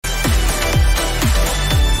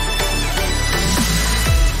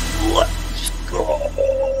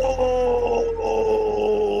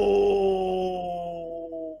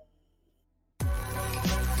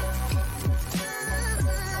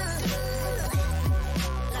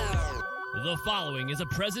The following is a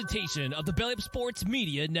presentation of the Belly Up Sports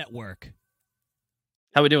Media Network.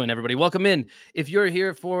 How we doing, everybody? Welcome in. If you're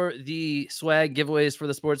here for the swag giveaways, for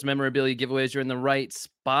the sports memorabilia giveaways, you're in the right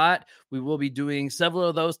spot. We will be doing several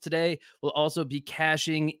of those today. We'll also be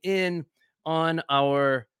cashing in on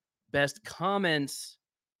our best comments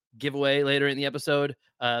giveaway later in the episode.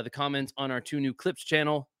 The comments on our two new Clips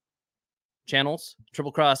channels,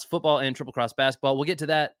 Triple Cross Football and Triple Cross Basketball. We'll get to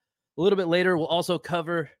that a little bit later. We'll also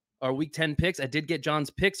cover our Week 10 picks. I did get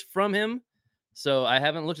John's picks from him, so I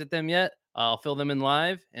haven't looked at them yet. I'll fill them in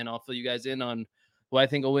live, and I'll fill you guys in on who I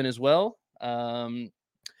think will win as well.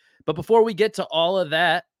 But before we get to all of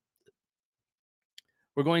that,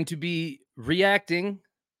 we're going to be reacting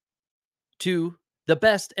to the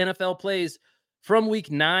best NFL plays from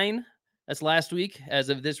Week 9. That's last week as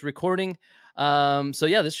of this recording. So,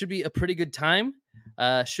 yeah, this should be a pretty good time.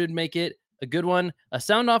 Should make it a good one.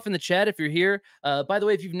 Sound off in the chat if you're here. By the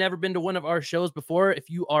way, if you've never been to one of our shows before, if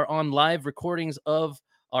you are on live recordings of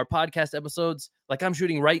our podcast episodes, like I'm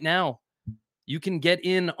shooting right now, you can get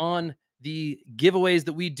in on the giveaways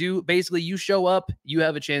that we do. Basically, you show up, you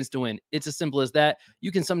have a chance to win. It's as simple as that.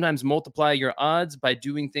 You can sometimes multiply your odds by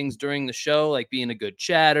doing things during the show, like being a good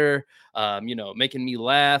chatter, making me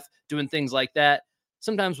laugh, doing things like that.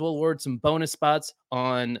 Sometimes we'll award some bonus spots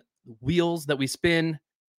on wheels that we spin.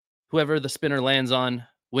 Whoever the spinner lands on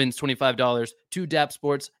wins $25 to DAP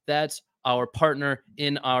Sports. That's our partner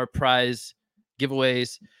in our prize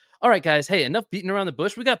giveaways. All right, guys. Hey, enough beating around the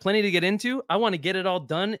bush. We got plenty to get into. I want to get it all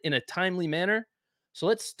done in a timely manner. So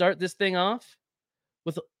let's start this thing off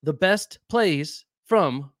with the best plays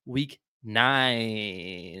from Week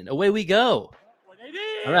 9. Away we go.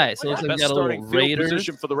 All right, so looks like we got a little Raiders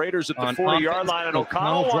position for the Raiders at the 40-yard line, and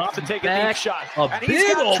O'Connell wants to take a deep shot. A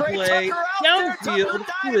big old play downfield.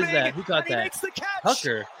 Who is that? Who caught that?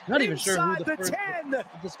 Tucker. Not even sure who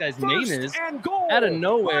this guy's name is. Out of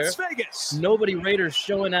nowhere, nobody Raiders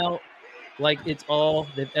showing out like it's all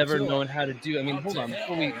they've ever known how to do. I mean, hold on,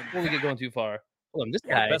 before we get going too far. Hold on, this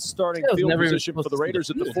guy. Best starting field position for the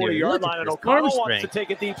Raiders at the 40-yard line, and O'Connell wants to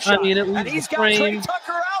take a deep shot. I mean, it leaves the frame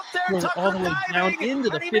all the way down into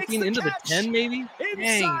the 15, into the 10, maybe.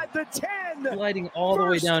 Dang, sliding all the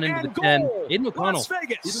way down into the 10. Aiden O'Connell,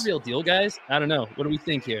 he's a real deal, guys. I don't know. What do we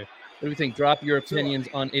think here? What do we think? Drop your opinions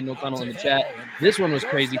on Aiden O'Connell in the chat. This one was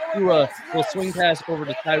crazy. Threw a little swing pass over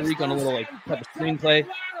to Tyreek on a little type of screenplay.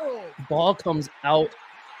 Ball comes out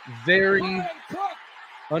very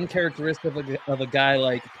uncharacteristic of a guy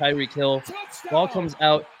like Tyreek Hill. Ball comes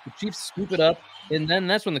out, the Chiefs scoop it up, and then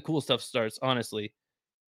that's when the cool stuff starts, honestly.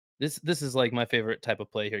 This is like my favorite type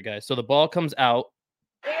of play here, guys. So the ball comes out,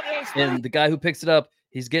 and the guy who picks it up,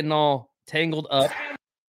 he's getting all tangled up,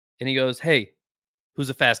 and he goes, hey,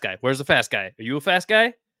 who's a fast guy? Where's the fast guy? Are you a fast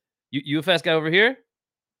guy? You a fast guy over here?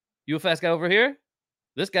 You a fast guy over here?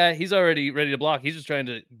 This guy, he's already ready to block. He's just trying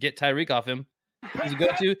to get Tyreek off him. Who's he go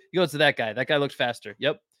to? He goes to that guy. That guy looked faster.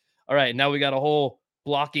 Yep. All right, now we got a whole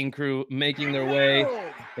blocking crew making their way,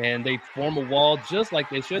 and they form a wall just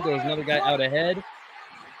like they should. There was another guy out ahead,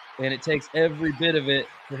 and it takes every bit of it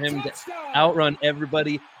for him to outrun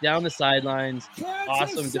everybody down the sidelines.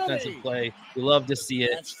 Awesome defensive play. We love to see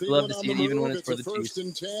it. We love to see it even when it's for the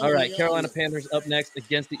Chiefs. All right, Carolina Panthers up next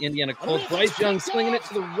against the Indiana Colts. Bryce Young slinging it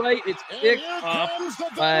to the right. It's picked off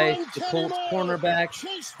by the Colts cornerback.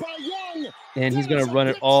 And he's going to run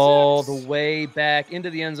it all the way back into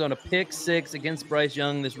the end zone. A pick six against Bryce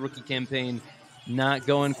Young. This rookie campaign not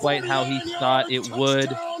going quite how he thought it would.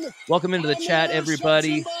 Welcome into the chat,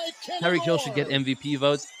 everybody. Tyreek Hill should get MVP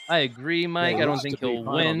votes. I agree, Mike. I don't think he'll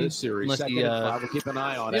win unless he we'll keep an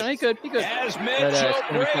eye on it. He could. But it's going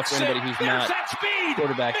to be tough for anybody who's not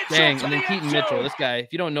quarterback. Dang, and then Keaton Mitchell. This guy,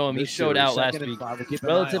 if you don't know him, he showed out last week.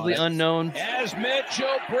 Relatively unknown. As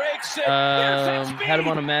Mitchell breaks it. Had him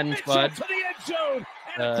on a Madden squad.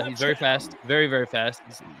 He's very fast. Very, very fast.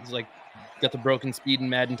 He's like got the broken speed and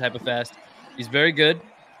Madden type of fast. He's very good.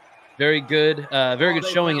 Very good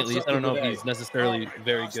showing, at least. I don't know if he's necessarily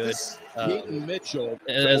very good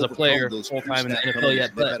as a player full time in the NFL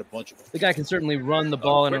yet, but the guy can certainly run the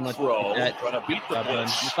ball and like that.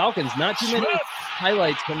 The Falcons, not too many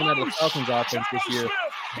highlights coming out of the Falcons offense this year,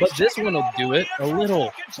 but this one will do it. A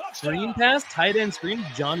little screen pass, tight end screen,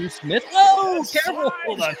 Jonnu Smith. Whoa, careful!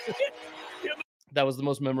 Hold on. That was the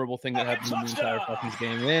most memorable thing that happened in the entire Falcons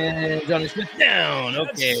game. And Jonnu Smith down.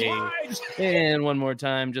 Okay. And one more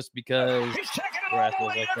time just because we're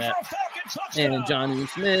assholes like that. And Jonnu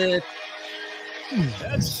Smith.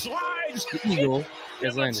 The Eagle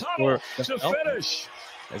has landed. Or the finish.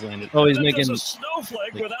 Has landed. Oh, he's making a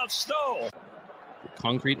snowflake without snow.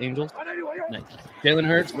 Concrete Angels. Nice. Jalen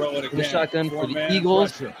Hurts in the shotgun for the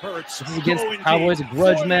Eagles. This is against the Cowboys, a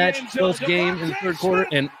grudge match, close game in the third quarter.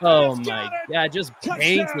 And, oh, my God, just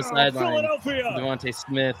paints the sideline. Devontae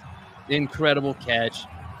Smith, incredible catch.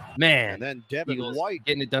 Man, and then Devin Eagles White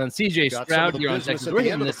getting it done. C.J. Stroud here on Texas. We're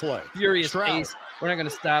hitting this furious pace. We're not going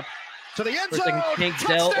to stop. To the end for a second, Tank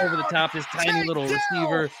Dell over the top, his tiny little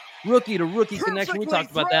receiver. Rookie-to-rookie connection. We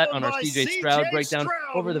talked about that on our C.J. Stroud breakdown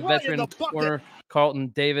over the veteran corner, Carlton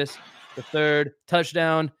Davis. The third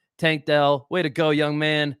touchdown, Tank Dell. Way to go, young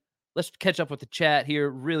man. Let's catch up with the chat here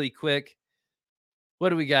really quick. What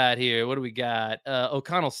do we got here?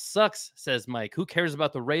 O'Connell sucks, says Mike. Who cares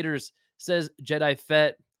about the Raiders, says Jedi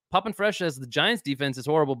Fett. Poppin' Fresh says the Giants defense is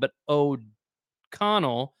horrible, but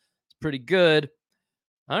O'Connell is pretty good.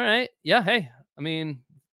 All right. Yeah, hey. I mean,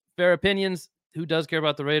 fair opinions. Who does care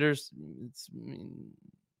about the Raiders? It's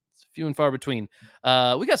few and far between.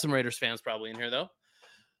 We got some Raiders fans probably in here, though.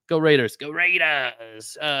 Go Raiders. Go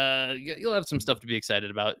Raiders. You'll have some stuff to be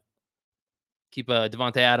excited about. Keep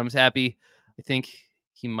Devontae Adams happy. I think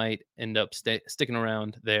he might end up sticking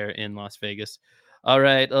around there in Las Vegas. All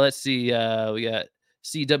right, let's see. We got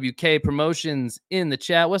CWK Promotions in the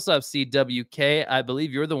chat. What's up, CWK? I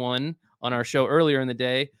believe you're the one on our show earlier in the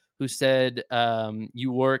day who said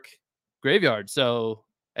you work graveyard. So,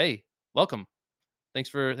 hey, welcome. Thanks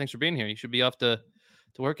for being here. You should be off to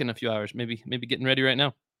work in a few hours. Maybe getting ready right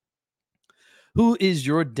now. Who is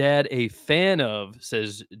your dad a fan of,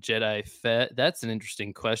 says Jedi Fett. That's an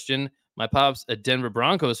interesting question. My pop's a Denver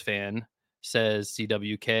Broncos fan, says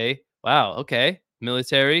CWK. Wow, okay.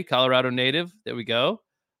 Military, Colorado native. There we go.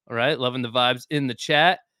 All right, loving the vibes in the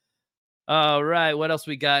chat. All right, what else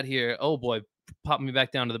we got here? Oh, boy, pop me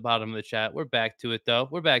back down to the bottom of the chat. We're back to it, though.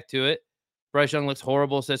 We're back to it. Bryce Young looks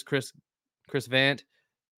horrible, says Chris Vant.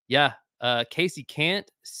 Yeah, Casey can't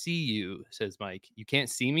see you, says Mike. You can't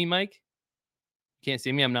see me, Mike? Can't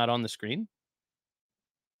see me. I'm not on the screen.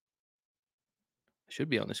 I should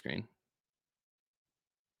be on the screen.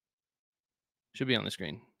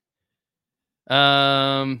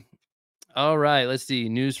 All right. Let's see.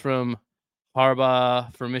 News from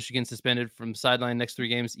Harbaugh for Michigan suspended from sideline next 3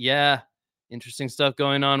 games. Yeah. Interesting stuff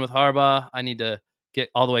going on with Harbaugh. I need to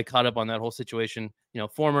get all the way caught up on that whole situation.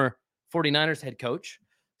 Former 49ers head coach.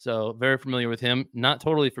 So very familiar with him. Not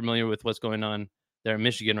totally familiar with what's going on there in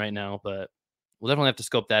Michigan right now, but we'll definitely have to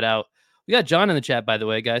scope that out. We got John in the chat, by the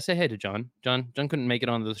way, guys. Say hey to John. John couldn't make it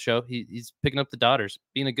onto the show. He's picking up the daughters,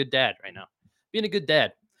 being a good dad right now. Being a good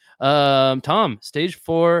dad. Tom, stage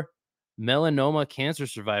 4 melanoma cancer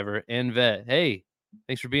survivor and vet. Hey,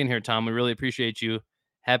 thanks for being here, Tom. We really appreciate you.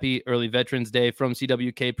 Happy early Veterans Day from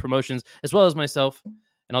CWK Promotions, as well as myself.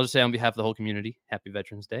 And I'll just say on behalf of the whole community, happy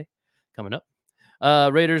Veterans Day coming up.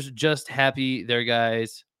 Raiders just happy their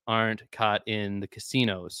guys aren't caught in the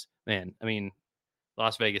casinos. Man, I mean,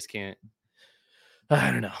 Las Vegas can't.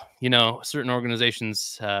 I don't know. Certain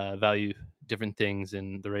organizations value different things,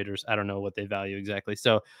 and the Raiders, I don't know what they value exactly.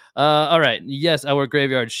 So, all right. Yes, I work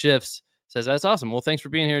graveyard shifts. Says that's awesome. Well, thanks for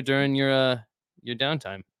being here during your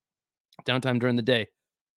downtime during the day.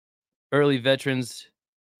 Early veterans.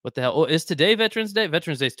 What the hell? Oh, is today Veterans Day?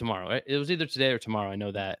 Veterans Day is tomorrow, right? It was either today or tomorrow. I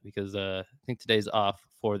know that because I think today's off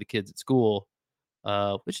for the kids at school.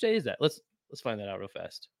 Which day is that? Let's find that out real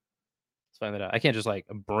fast. Let's find that out. I can't just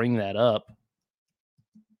bring that up.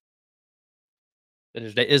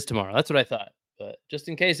 Veterans Day is tomorrow. That's what I thought. But just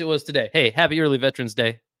in case it was today. Hey, happy early Veterans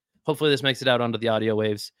Day. Hopefully this makes it out onto the audio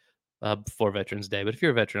waves before Veterans Day. But if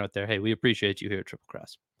you're a veteran out there, hey, we appreciate you here at Triple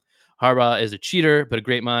Cross. Harbaugh is a cheater, but a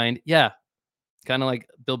great mind. Yeah. Kind of like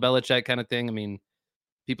Bill Belichick kind of thing. I mean,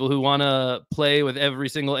 people who want to play with every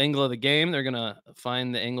single angle of the game, they're going to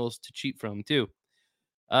find the angles to cheat from too.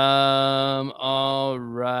 All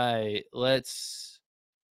right. Let's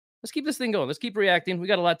keep this thing going. Let's keep reacting. We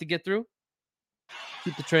got a lot to get through.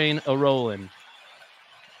 Keep the train a-rolling.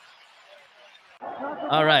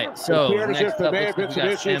 All right, so next up, we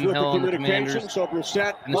got Sam Hill on the Commanders in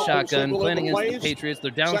the shotgun, playing against the Patriots.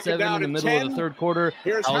 They're down 7 in the middle of the third quarter.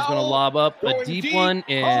 Howell's going to lob up a deep one,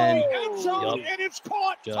 and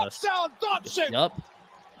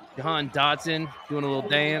Jahan Dotson doing a little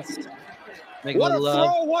dance, making a little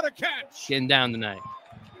love, what a catch! Getting down tonight,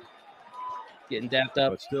 getting dapped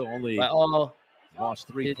up. But still only by all lost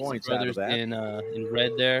 3 points out of that. In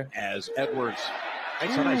red there. As Edwards.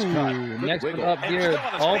 Makes a nice cut. Next one up here,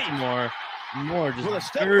 Baltimore. More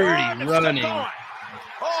just dirty running. Oh,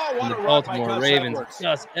 the Baltimore Ravens.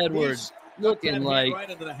 Gus Edwards looking like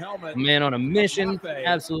a man on a mission.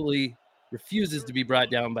 Absolutely refuses to be brought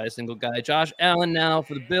down by a single guy. Josh Allen now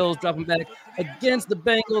for the Bills, dropping back against the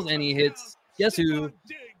Bengals, and he hits, guess who?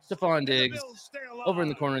 Stephon Diggs over in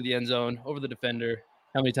the corner of the end zone, over the defender.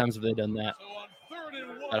 How many times have they done that?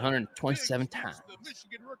 About 127 times.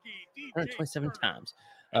 127 times.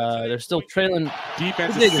 They're still trailing.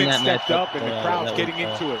 Defense Big in is that stepped matchup, up, and the crowd's getting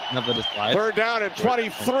into it. Not that it's live. Third down and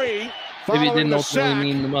 23. Maybe it didn't ultimately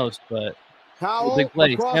mean the most, but a big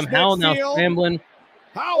play. Sam Howell now scrambling.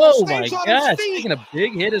 Oh my gosh, taking a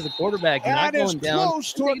big hit as a quarterback, not going down.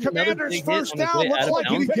 Close to a Commander's first down. Looks like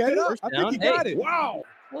he did get it. I think he got it. Wow.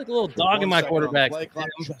 I like a little dog in my quarterback. There's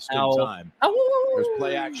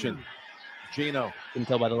play action. Gino. Couldn't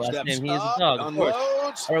tell by the last name. He is a dog, of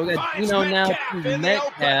course. All right, we got Gino now to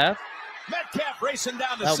Metcalf. Metcalf racing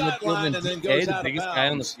down the Out sideline and then goes the out biggest of guy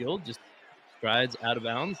on the bounds. field, just strides out of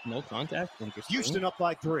bounds, no contact. Interesting. Houston up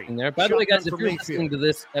like 3. In there. By the way, guys, if you're listening to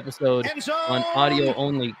this episode on audio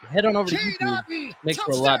only, head on over to YouTube. Makes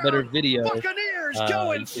for a lot better video. You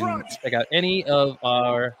can check out any of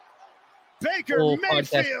our full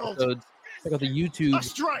podcast episodes. Check out the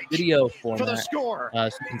YouTube video format so you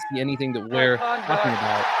can see anything that we're talking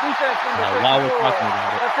about while we're talking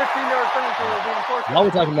about it. While we're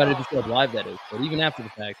talking about it, if you still have live, that is. But even after the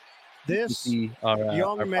fact, you can see our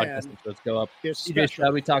podcast episodes go up. CJ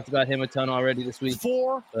Stroud, we talked about him a ton already this week.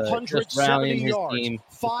 Just rallying his team.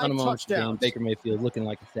 Baker Mayfield looking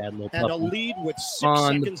like a sad little puppy. And a lead with 6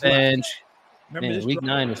 on the bench. Man, week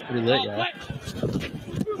 9 was pretty lit, y'all.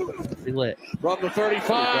 Pretty lit. From the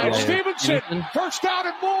 35, Stevenson, first down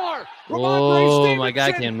and more. Oh, my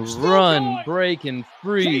guy can run, breaking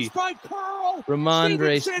free.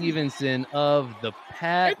 Ramondre Stevenson of the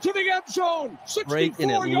Pack. Into the end zone. Breaking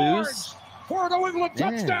it loose. For the England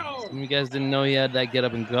touchdown. Some of you guys didn't know he had that get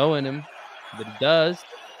up and go in him, but he does.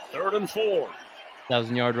 3rd and 4.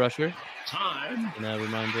 1,000-yard rusher. Time. And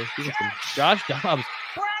Ramondre Stevenson. Josh Dobbs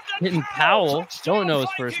hitting Powell. Don't know his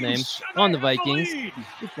first name. On the Vikings.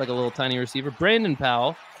 Looks like a little tiny receiver. Brandon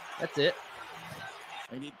Powell. That's it.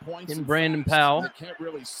 Hitting Brandon Powell.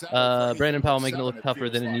 Brandon Powell making it look tougher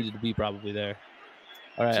than it needed to be probably there.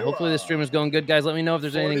 All right. Hopefully this stream is going good, guys. Let me know if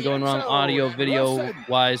there's anything going wrong audio,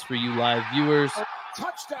 video-wise for you live viewers.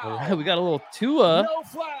 All right, we got a little Tua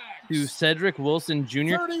to Cedric Wilson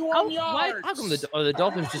Jr. How come the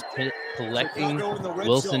Dolphins just collecting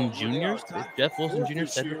Wilson Juniors? Jeff Wilson Jr.,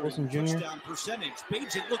 Cedric Wilson Jr.? When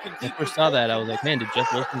I first saw that, I was like, man, did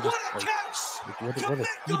Jeff Wilson just what are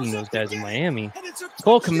feeding those guys in Miami?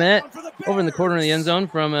 Cole Kmet over in the corner of the end zone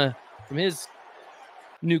from his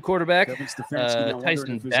new quarterback,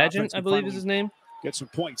 Tyson Bagent, I believe is his name. Get some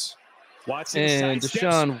points. And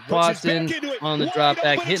Deshaun Watson on the drop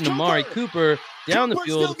back, hitting Amari Cooper down the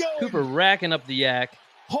field. Cooper racking up the yak.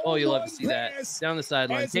 Oh, you'll love to see that. Down the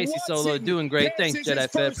sideline. Casey Solo doing great. Thanks, Jedi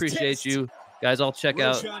Fed. Appreciate you. Guys, I'll check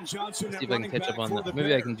out. Let's see if I can catch up on that.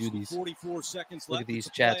 Maybe I can do these. Look at these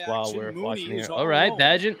chats while we're watching here. All right,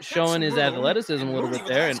 Bagent showing his athleticism a little bit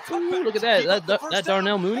there. And ooh, look at that. That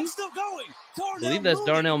Darnell Mooney. I believe that's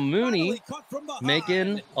Darnell Mooney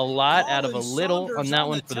making a lot out of a little on that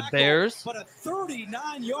one for the Bears. In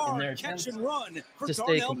their attempt to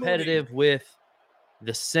stay competitive with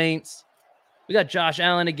the Saints. We got Josh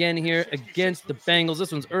Allen again here against the Bengals.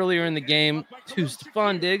 This one's earlier in the game to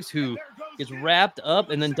Stephon Diggs, who gets wrapped up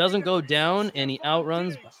and then doesn't go down, and he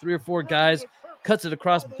outruns 3 or 4 guys, cuts it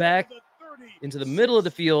across back into the middle of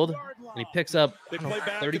the field, and he picks up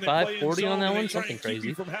 35, 40 on that one, something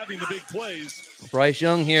crazy. Bryce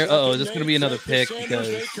Young here. Is this going to be another pick? Because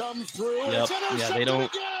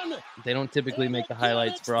they don't typically make the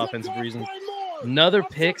highlights for offensive reasons. Another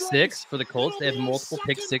pick 6 for the Colts. They have multiple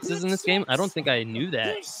pick 6s in this game. I don't think I knew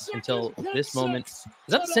that until this moment. Is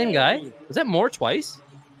that the same guy? Was that Moore twice?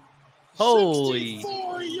 Holy.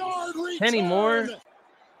 Kenny Moore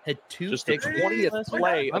had 2 just picks. The 20th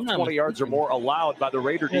play of 20 yards or more allowed by the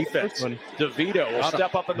Raider defense. DeVito will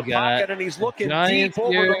step up in the pocket, and he's looking deep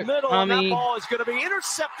over the middle, and that ball is going to be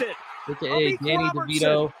intercepted. AKA Danny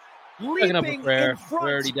DeVito. Picking up a prayer. We're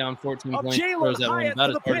already down 14 points. Throws that one about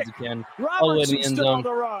as hard as he can. All the way to the end zone.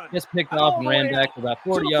 Just picked off and ran back for about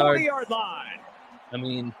 40 yards. I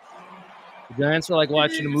mean, the Giants are like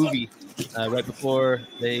watching a movie right before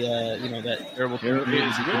they, that terrible thing at the beginning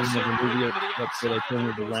of the movie where they turned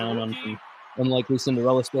it around on some unlikely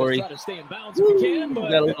Cinderella story. We got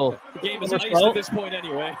a little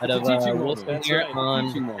out of Wilson here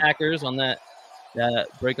on Packers on that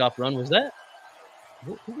breakoff run. Was that?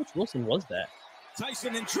 Which Wilson was that?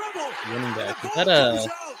 Tyson in trouble. Running back. Is that I'm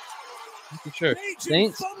not sure.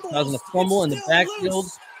 Saints causing a fumble in the backfield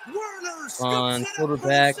on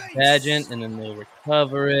quarterback Bagent, and then they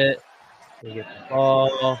recover it. They get the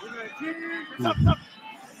ball.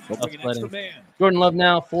 Jordan Love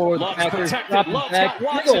now for the Packers. Dropping back.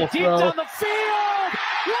 Big ol' throw.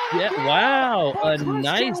 Yeah, wow. A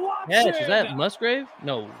nice catch. Is that Musgrave?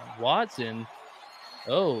 No, Watson.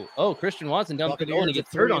 Oh, Christian Watson down the goal and he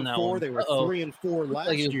gets hurt on that one. They were 3-4 last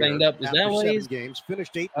like he was year. banged up. Is that why he's games?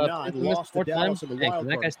 Finished 8-9, lost to Dallas in the wild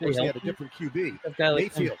card. Of course, they had a different QB. That guy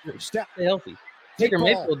Mayfield, stay healthy. Baker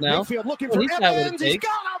Mayfield now. Mayfield looking for Evans. He's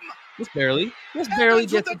got him. Just barely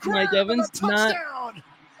gets it to Mike Evans.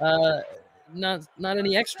 Not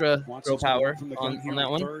any extra throw power on that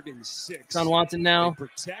one. Sean Watson now.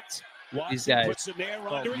 These guys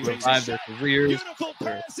revive their careers.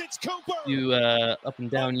 You up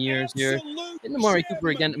and down years here. And Amari Cooper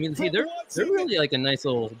again. I mean, see, they're really like a nice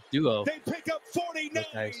little duo.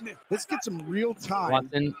 Let's get some real time.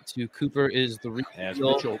 Watson to Cooper is the real. As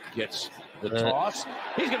Mitchell gets the toss,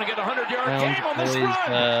 he's going to get a 100-yard game on this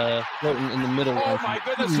run. Floating in the middle. Oh my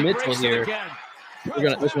goodness, Mitchell here.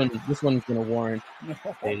 This one's gonna warrant a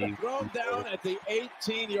throw down at the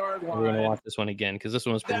 18-yard line. We're gonna watch this one again because this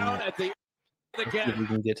one was pretty nice. See if we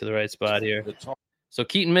can get to the right spot here. So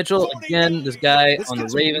Keaton Mitchell again, this guy on the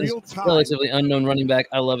Ravens, relatively unknown running back.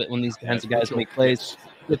 I love it when these kinds of guys make plays.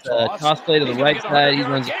 With a toss play to the right side, he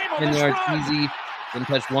runs 10 yards easy, getting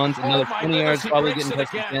touched once, another 20 yards, probably getting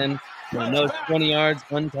touched again. Another 20 yards,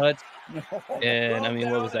 untouched. And I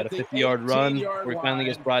mean, what was that? A 50-yard run where he finally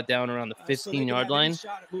gets brought down around the 15-yard line.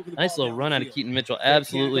 Nice little run out of Keaton Mitchell.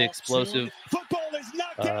 Absolutely explosive.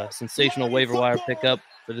 Sensational waiver wire pickup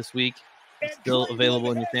for this week. It's still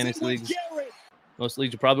available in your fantasy leagues. Most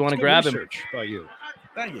leagues, you probably want to grab him.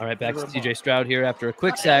 All right, back to CJ Stroud here after a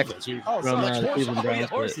quick sack from the Cleveland Browns,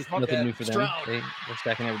 but nothing new for them. They're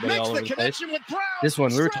stacking everybody all over the place. This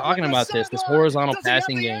one, we were talking about this horizontal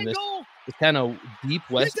passing game, this kind of deep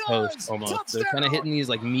West Coast almost. They're kind of hitting these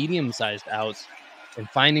like medium-sized outs and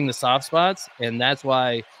finding the soft spots, and that's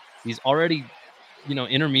why these already,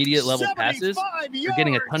 intermediate level passes, you're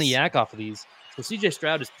getting a ton of yak off of these. So CJ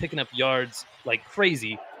Stroud is picking up yards like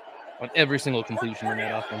crazy on every single completion in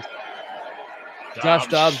that offense. Josh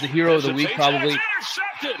Dobbs, the hero of the week, probably.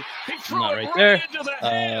 Not right there.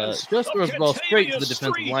 Just throws the ball straight to the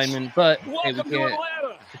defensive lineman, but hey,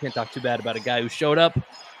 we can't talk too bad about a guy who showed up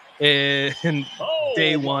and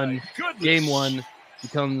game one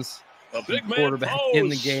becomes a big quarterback in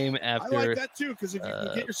the game after I like that too, because if you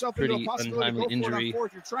can get yourself into a untimely injury you're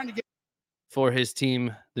trying to get for his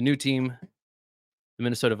team, the new team, the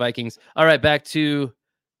Minnesota Vikings. All right, back to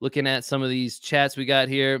looking at some of these chats we got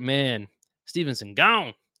here. Man, Stevenson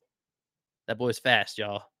gone. That boy's fast,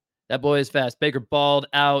 y'all. That boy is fast. Baker balled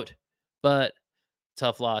out, but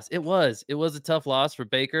tough loss. It was a tough loss for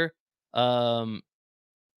Baker. I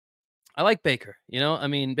like Baker. I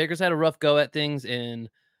mean, Baker's had a rough go at things, and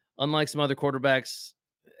unlike some other quarterbacks,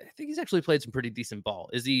 I think he's actually played some pretty decent ball.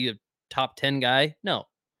 Is he a top 10 guy? No.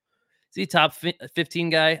 Is he a top 15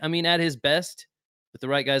 guy? I mean, at his best, with the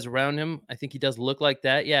right guys around him, I think he does look like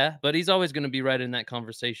that. Yeah, but he's always going to be right in that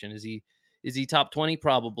conversation. Is he top 20?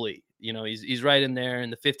 Probably. He's right in there in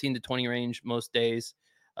the 15 to 20 range most days.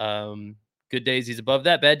 Good days, he's above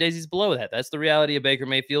that. Bad days, he's below that. That's the reality of Baker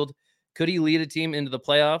Mayfield. Could he lead a team into the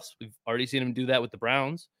playoffs? We've already seen him do that with the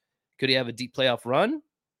Browns. Could he have a deep playoff run?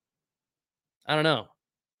 I don't know.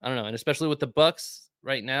 And especially with the Bucs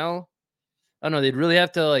right now, I don't know. They'd really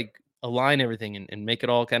have to align everything and make it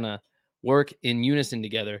all kind of work in unison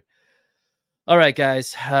together. All right,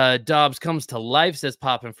 guys. Dobbs comes to life, says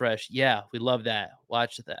Poppin' Fresh. Yeah, we love that.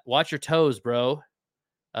 Watch that. Watch your toes, bro.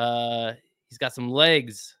 He's got some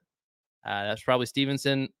legs. That's probably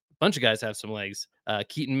Stevenson. A bunch of guys have some legs.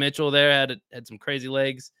 Keaton Mitchell there had some crazy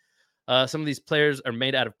legs. Some of these players are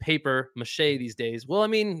made out of paper mache these days. Well, I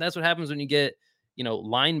mean, that's what happens when you get,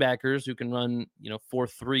 linebackers who can run,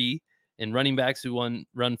 4.3 and running backs who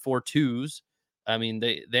run 4.2s. I mean,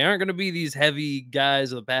 they aren't going to be these heavy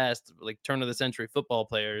guys of the past, like turn of the century football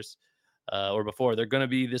players or before. They're going to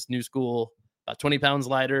be this new school, about 20 pounds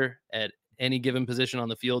lighter at any given position on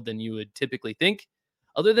the field than you would typically think.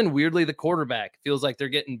 Other than weirdly, the quarterback feels like they're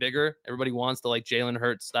getting bigger. Everybody wants the Jalen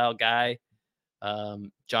Hurts style guy.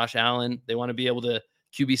 Josh Allen, they want to be able to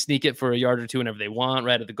QB sneak it for a yard or two whenever they want,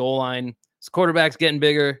 right at the goal line. So quarterback's getting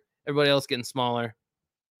bigger. Everybody else getting smaller.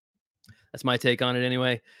 That's my take on it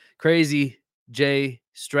anyway. Crazy Jay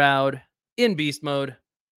Stroud in beast mode.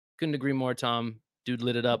 Couldn't agree more, Tom. Dude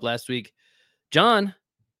lit it up last week. John,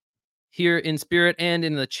 here in spirit and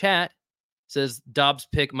in the chat, says Dobbs'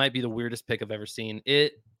 pick might be the weirdest pick I've ever seen.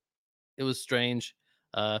 It was strange.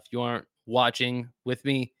 If you aren't watching with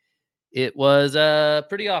me, it was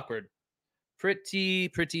pretty awkward.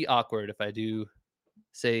 Pretty awkward, if I do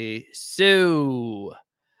say so.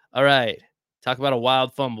 All right. Talk about a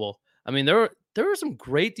wild fumble. I mean, there there were some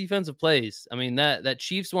great defensive plays. I mean, that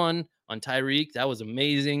Chiefs one on Tyreek, that was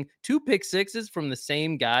amazing. 2 pick sixes from the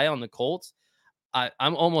same guy on the Colts.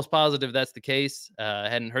 I'm almost positive that's the case. I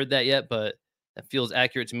hadn't heard that yet, but that feels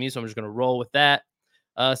accurate to me, so I'm just going to roll with that.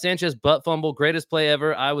 Sanchez butt fumble, greatest play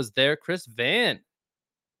ever. I was there. Chris Van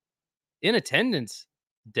in attendance.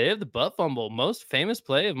 Day of the butt fumble, most famous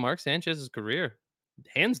play of Mark Sanchez's career.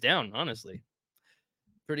 Hands down, honestly.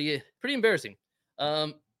 Pretty embarrassing.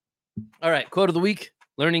 All right, quote of the week.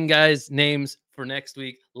 Learning guys' names for next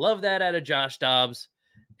week. Love that out of Josh Dobbs.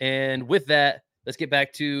 And with that, let's get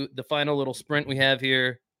back to the final little sprint we have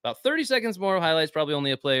here. About 30 seconds more of highlights, probably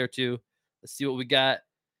only a play or two. Let's see what we got.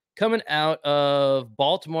 Coming out of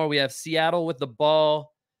Baltimore, we have Seattle with the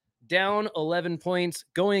ball. Down 11 points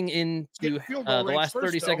going into the last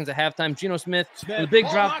 30 seconds of halftime. Geno Smith with a big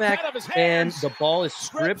drop back, and the ball is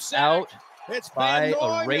stripped out by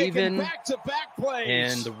a Raven,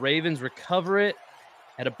 and the Ravens recover it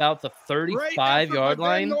at about the 35-yard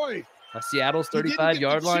line. Seattle's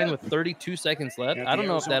 35-yard line with 32 seconds left. I don't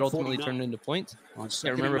know if that ultimately turned into points. I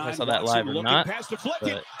can't remember if I saw that live or not.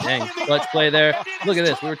 But dang, clutch play there. Look at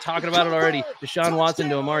this. We were talking about it already. Deshaun Watson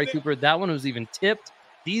to Amari Cooper. That one was even tipped.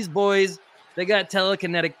 These boys, they got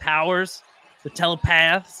telekinetic powers. The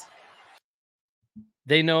telepaths.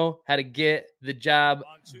 They know how to get the job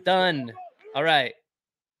done. All right.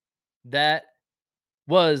 That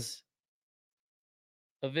was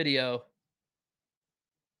a video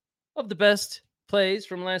of the best plays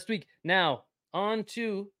from last week. Now, on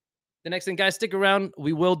to the next thing. Guys, stick around.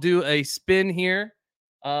 We will do a spin here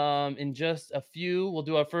in just a few. We'll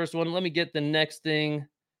do our first one. Let me get the next thing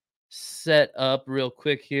set up real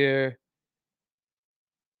quick here.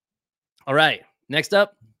 All right. Next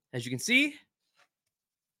up, as you can see,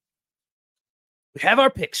 we have our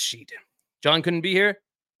picks sheet. John couldn't be here,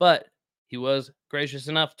 but he was gracious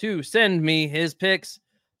enough to send me his picks.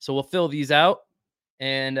 So we'll fill these out.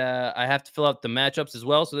 And I have to fill out the matchups as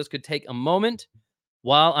well. So this could take a moment.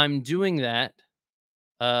 While I'm doing that,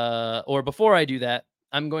 or before I do that,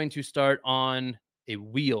 I'm going to start on a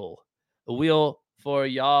wheel for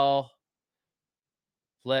y'all.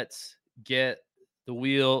 Let's get the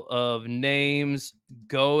wheel of names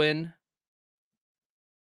going.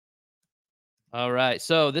 All right.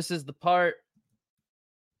 So this is the part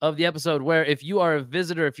of the episode where if you are a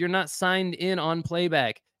visitor, if you're not signed in on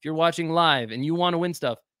Playback, if you're watching live and you want to win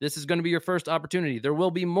stuff, this is going to be your first opportunity. There will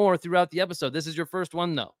be more throughout the episode. This is your first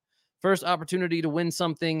one, though. First opportunity to win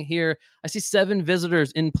something here. I see 7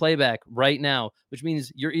 visitors in Playback right now, which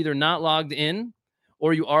means you're either not logged in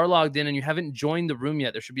or you are logged in and you haven't joined the room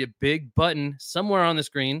yet. There should be a big button somewhere on the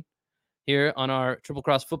screen here on our Triple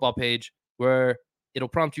Cross football page where it'll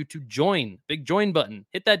prompt you to join. Big join button.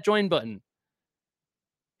 Hit that join button.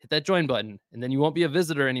 Hit that join button, and then you won't be a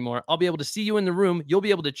visitor anymore. I'll be able to see you in the room. You'll be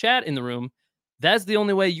able to chat in the room. That's the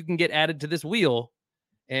only way you can get added to this wheel,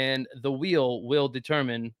 and the wheel will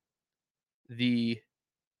determine the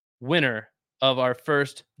winner of our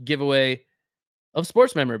first giveaway of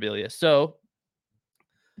sports memorabilia. So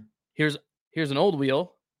here's an old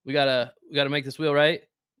wheel. We gotta make this wheel right.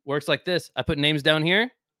 Works like this. I put names down here.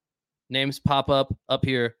 Names pop up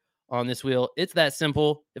here on this wheel. It's that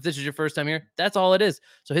simple. If this is your first time here, that's all it is.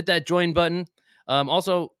 So hit that join button.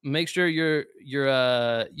 Also make sure you're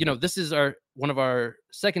this is one of our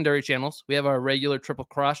secondary channels. We have our regular Triple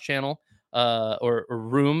Cross channel or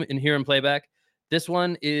room in here in Playback. This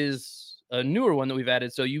one is a newer one that we've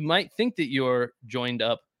added. So you might think that you're joined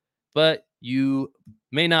up, but you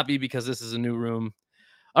may not be because this is a new room.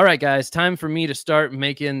 All right, guys, time for me to start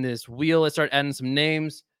making this wheel. Let's start adding some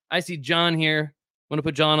names. I see John here. Want to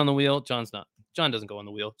put John on the wheel? John's not. John doesn't go on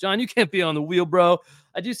the wheel. John, you can't be on the wheel, bro.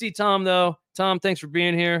 I do see Tom, though. Tom, thanks for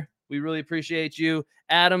being here. We really appreciate you.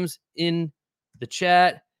 Adam's in the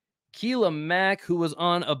chat. Keela Mack, who was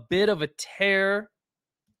on a bit of a tear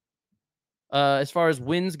as far as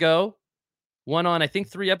wins go. Won on, I think,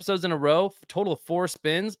 3 episodes in a row. Total of 4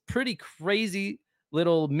 spins. Pretty crazy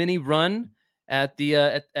little mini run at the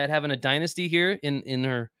at having a dynasty here in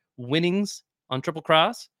her winnings on Triple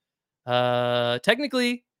Cross.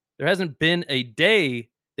 Technically, there hasn't been a day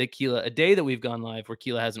that we've gone live where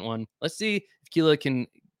Keela hasn't won. Let's see if Keela can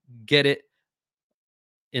get it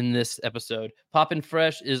in this episode. Poppin'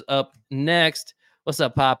 Fresh is up next. What's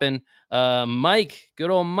up, Poppin'? Mike, good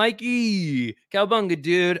old Mikey. Cowbunga,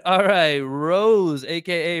 dude. All right, Rose,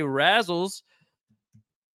 a.k.a. Razzles.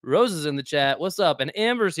 Rose is in the chat. What's up? And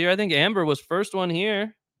Amber's here. I think Amber was first one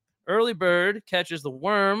here. Early bird catches the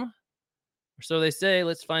worm. So they say.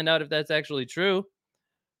 Let's find out if that's actually true.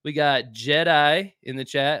 We got Jedi in the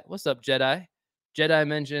chat. What's up, Jedi? Jedi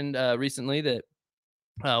mentioned recently that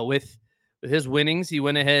with with his winnings, he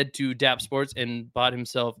went ahead to DAP Sports and bought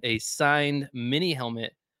himself a signed mini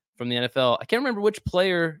helmet from the NFL. I can't remember which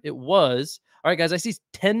player it was. All right, guys, I see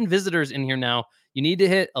 10 visitors in here now. You need to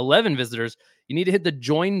hit 11 visitors. You need to hit the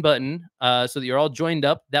join button so that you're all joined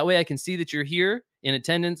up. That way I can see that you're here in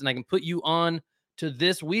attendance and I can put you on to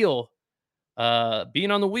this wheel.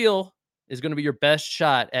 Being on the wheel is going to be your best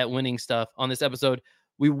shot at winning stuff on this episode.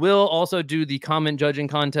 We will also do the comment judging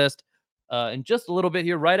contest in just a little bit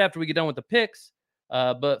here, right after we get done with the picks.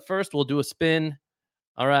 But first, we'll do a spin.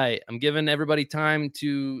 All right, I'm giving everybody time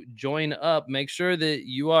to join up. Make sure that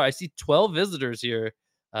you are. I see 12 visitors here.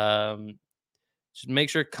 Just make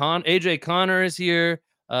sure AJ Connor is here.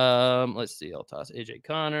 Let's see. I'll toss AJ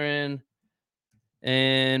Connor in.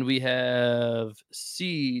 And we have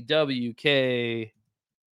CWK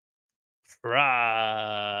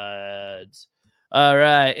Frauds. All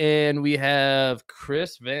right. And we have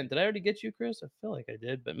Chris Vant. Did I already get you, Chris? I feel like I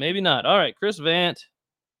did, but maybe not. All right. Chris Vant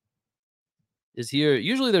is here.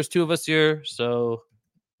 Usually there's two of us here, so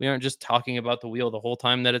we aren't just talking about the wheel the whole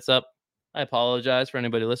time that it's up. I apologize for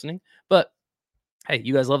anybody listening, but hey,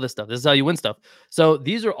 you guys love this stuff. This is how you win stuff. So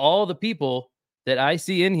these are all the people that I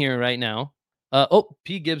see in here right now.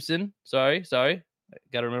 P. Gibson. Sorry. I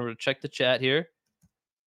got to remember to check the chat here.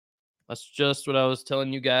 That's just what I was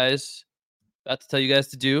telling you guys. About to tell you guys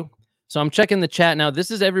to do. So I'm checking the chat now.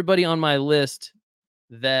 This is everybody on my list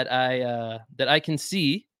that I can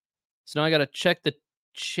see. So now I got to check the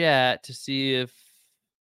chat to see if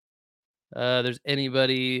there's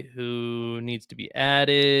anybody who needs to be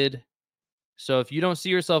added. So if you don't see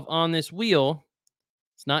yourself on this wheel,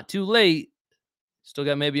 it's not too late. Still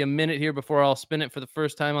got maybe a minute here before I'll spin it for the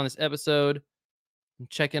first time on this episode. I'm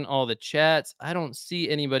checking all the chats. I don't see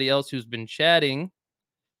anybody else who's been chatting.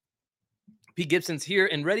 P. Gibson's here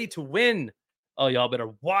and ready to win. Oh, y'all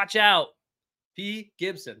better watch out. P.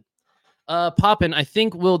 Gibson. Poppin', I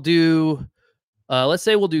think we'll do, let's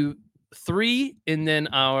say we'll do 3 and then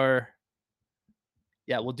we'll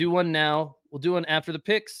do one now. We'll do one after the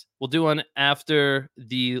picks. We'll do one after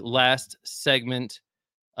the last segment.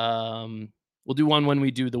 We'll do one when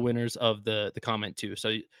we do the winners of the comment too.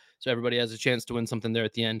 So everybody has a chance to win something there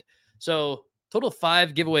at the end. So total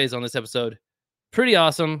 5 giveaways on this episode. Pretty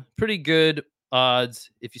awesome. Pretty good odds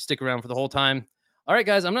if you stick around for the whole time. All right,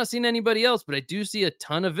 guys, I'm not seeing anybody else, but I do see a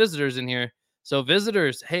ton of visitors in here. So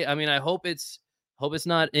visitors, hey, I mean, I hope it's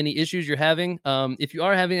not any issues you're having. If you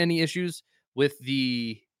are having any issues with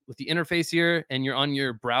the interface here and you're on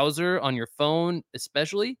your browser, on your phone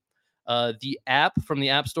especially, the app from the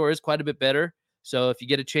App Store is quite a bit better. So if you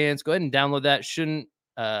get a chance, go ahead and download that.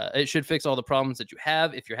 It should fix all the problems that you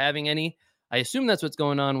have if you're having any. I assume that's what's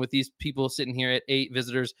going on with these people sitting here at 8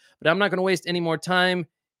 visitors, but I'm not going to waste any more time.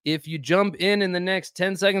 If you jump in the next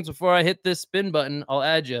 10 seconds before I hit this spin button, I'll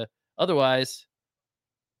add you. Otherwise,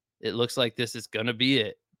 it looks like this is going to be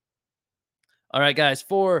it. All right, guys,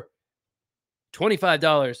 for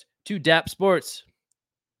 $25 to DAP Sports,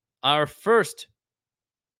 our first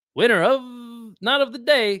winner of, not of the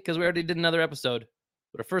day, because we already did another episode,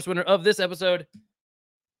 but our first winner of this episode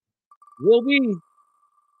will be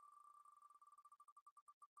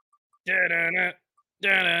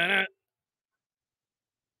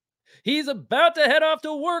he's about to head off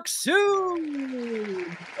to work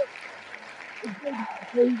soon.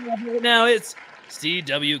 Now it's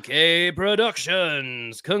CWK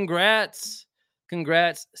Productions. Congrats,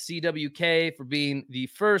 CWK, for being the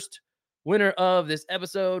first winner of this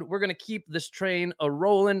episode. We're going to keep this train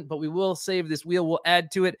a-rolling, but we will save this wheel. We'll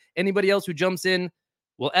add to it. Anybody else who jumps in,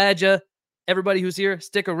 we'll add you. Everybody who's here,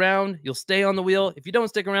 stick around. You'll stay on the wheel. If you don't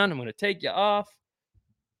stick around, I'm going to take you off.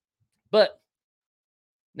 But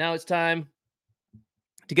now it's time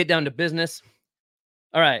to get down to business.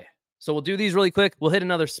 All right. So we'll do these really quick. We'll hit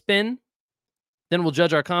another spin. Then we'll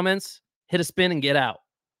judge our comments, hit a spin, and get out.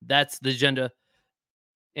 That's the agenda.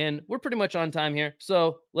 And we're pretty much on time here.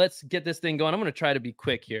 So let's get this thing going. I'm going to try to be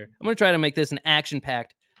quick here. I'm going to try to make this an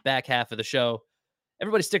action-packed back half of the show.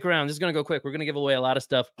 Everybody stick around. This is going to go quick. We're going to give away a lot of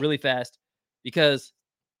stuff really fast because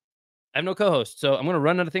I have no co-host. So I'm going to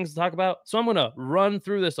run out of things to talk about. So I'm going to run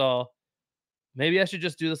through this all. Maybe I should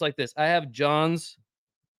just do this like this. I have John's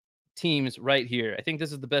teams right here. I think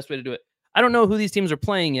this is the best way to do it. I don't know who these teams are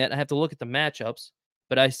playing yet. I have to look at the matchups,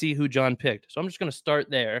 but I see who John picked. So I'm just going to start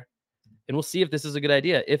there, and we'll see if this is a good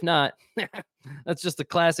idea. If not, that's just a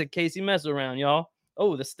classic Casey mess around, y'all.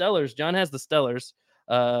 Oh, the Stellars. John has the Stellars.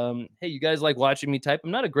 Hey, you guys like watching me type?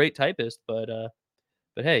 I'm not a great typist, but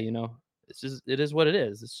hey, you know, it is what it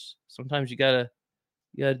is. Sometimes you gotta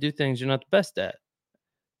do things you're not the best at.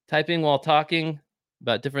 Typing while talking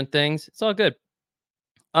about different things. It's all good.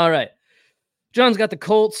 All right. John's got the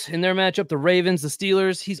Colts in their matchup, the Ravens, the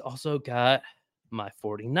Steelers. He's also got my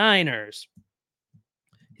 49ers.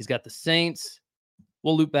 He's got the Saints.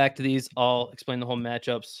 We'll loop back to these. I'll explain the whole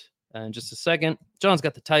matchups in just a second. John's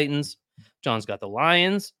got the Titans. John's got the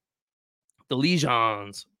Lions. The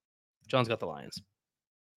Legions. John's got the Lions.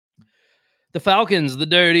 The Falcons, the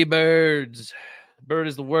Dirty Birds. Bird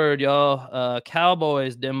is the word, y'all.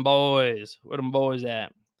 Cowboys, them boys. Where them boys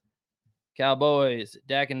at? Cowboys,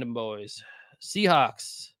 Dak and them boys.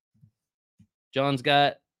 Seahawks. John's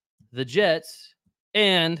got the Jets.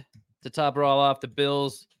 And to top her all off, the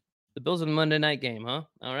Bills. The Bills in the Monday night game, huh?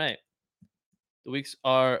 All right. The weeks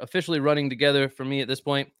are officially running together for me at this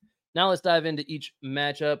point. Now let's dive into each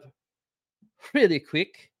matchup really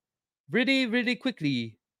quick. Really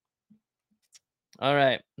quickly. All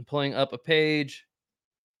right. I'm pulling up a page.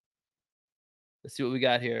 Let's see what we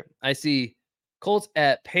got here. I see Colts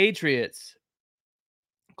at Patriots.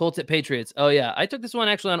 Colts at Patriots. Oh, yeah. I took this one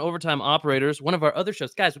actually on Overtime Operators, one of our other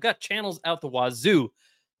shows. Guys, we've got channels out the wazoo.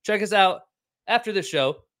 Check us out after the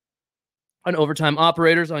show on Overtime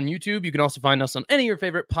Operators on YouTube. You can also find us on any of your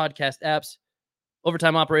favorite podcast apps.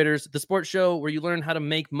 Overtime Operators, the sports show where you learn how to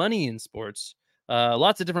make money in sports.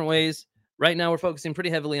 Lots of different ways. Right now, we're focusing pretty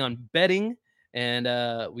heavily on betting, and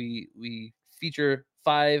we feature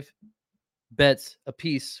 5 bets a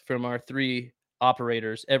piece from our 3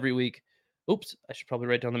 operators every week. Oops, I should probably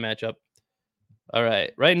write down the matchup. All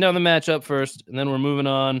right, writing down the matchup first, and then we're moving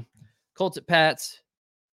on. Colts at Pats.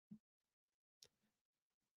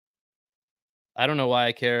 I don't know why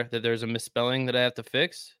I care that there's a misspelling that I have to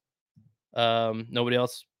fix. Nobody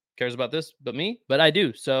else cares about this but me, but I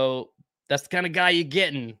do. So that's the kind of guy you're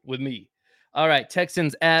getting with me. All right,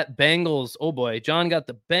 Texans at Bengals. Oh boy, John got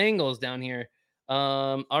the Bengals down here.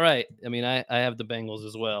 All right. I mean, I have the Bengals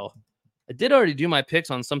as well. I did already do my picks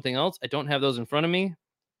on something else. I don't have those in front of me.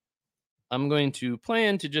 I'm going to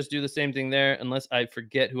plan to just do the same thing there unless I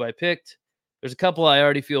forget who I picked. There's a couple I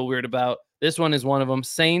already feel weird about. This one is one of them.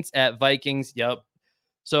 Saints at Vikings. Yep.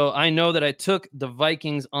 So I know that I took the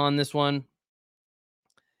Vikings on this one.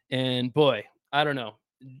 And boy, I don't know.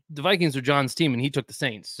 The Vikings are John's team, and he took the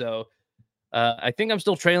Saints. So I think I'm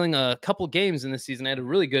still trailing a couple games in this season. I had a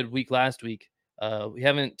really good week last week. We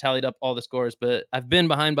haven't tallied up all the scores, but I've been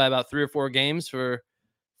behind by about 3 or 4 games for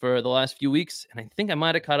the last few weeks. And I think I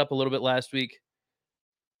might have caught up a little bit last week.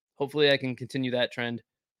 Hopefully I can continue that trend.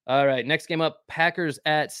 All right, next game up, Packers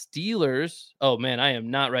at Steelers. Oh, man, I am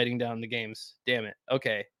not writing down the games. Damn it.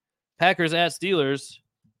 Okay. Packers at Steelers.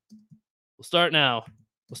 We'll start now.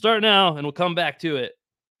 And we'll come back to it.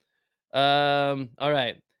 All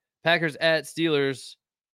right. Packers at Steelers.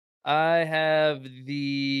 I have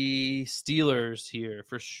the Steelers here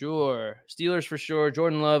for sure. Steelers for sure.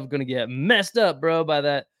 Jordan Love going to get messed up, bro, by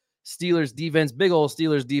that Steelers defense. Big old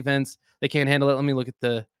Steelers defense. They can't handle it. Let me look at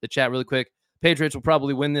the chat really quick. Patriots will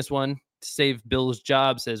probably win this one to save Bill's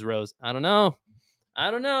job, says Rose. I don't know.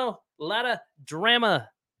 A lot of drama.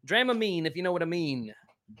 Dramamine, if you know what I mean.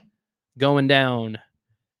 Going down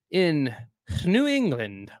in New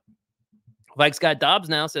England. Vikes got Dobbs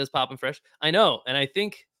now, says Poppin' Fresh. I know, and I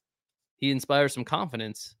think he inspires some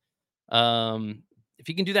confidence. If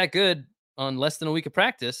he can do that good on less than a week of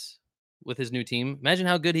practice with his new team, imagine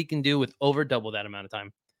how good he can do with over double that amount of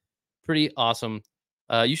time. Pretty awesome.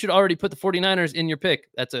 You should already put the 49ers in your pick.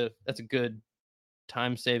 That's a good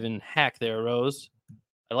time-saving hack there, Rose.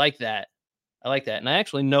 I like that. And I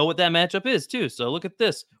actually know what that matchup is, too. So look at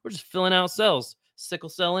this. We're just filling out cells. Sickle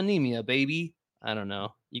cell anemia, baby. I don't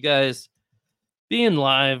know. You guys, being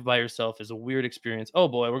live by yourself is a weird experience. Oh,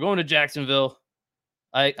 boy. We're going to Jacksonville.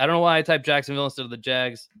 I don't know why I typed Jacksonville instead of the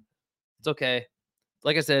Jags. It's okay.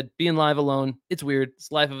 Like I said, being live alone, it's weird.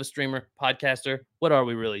 It's life of a streamer, podcaster. What are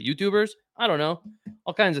we really? YouTubers? I don't know.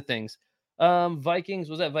 All kinds of things. Vikings.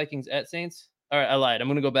 Was that Vikings at Saints? All right, I lied. I'm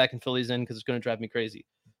going to go back and fill these in because it's going to drive me crazy.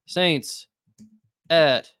 Saints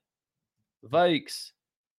at Vikes.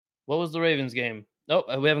 What was the Ravens game? Nope,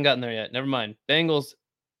 we haven't gotten there yet. Never mind. Bengals.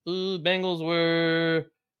 Ooh, Bengals were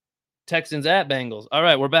Texans at Bengals. All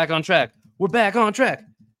right, we're back on track. All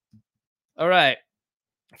right.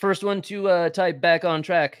 First one to type back on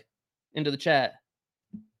track into the chat.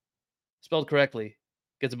 Spelled correctly.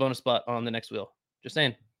 Gets a bonus spot on the next wheel. Just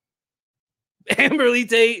saying. Amberly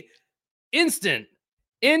Tate. Insta.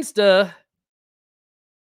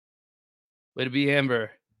 Way to be,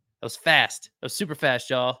 Amber. That was fast. That was super fast,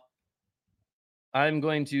 y'all. I'm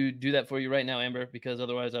going to do that for you right now, Amber, because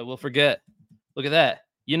otherwise I will forget. Look at that.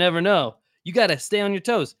 You never know. You got to stay on your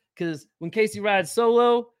toes, because when Casey rides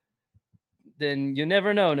solo, then you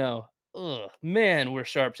never know. No. Ugh, man, we're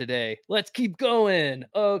sharp today. Let's keep going.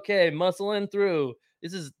 Okay, muscling through.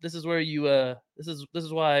 This is where you this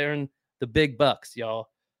is why I earn the big bucks, y'all.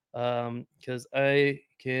 Because I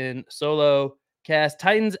can solo cast.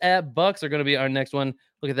 Titans at Bucks are going to be our next one.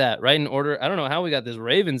 Look at that, right in order. I don't know how we got this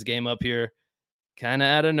Ravens game up here, kind of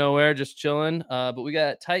out of nowhere, just chilling. But we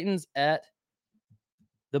got Titans at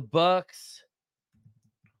the Bucks.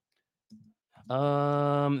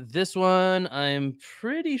 This one I'm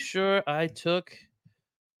pretty sure I took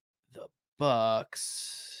the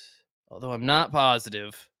Bucks, although I'm not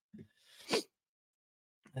positive.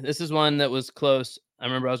 And this is one that was close. I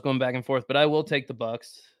remember I was going back and forth, but I will take the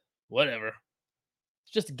Bucks. Whatever.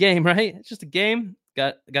 It's just a game, right? It's just a game.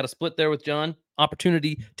 Got a split there with John.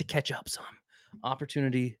 Opportunity to catch up some.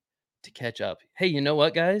 Opportunity to catch up. Hey, you know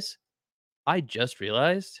what, guys? I just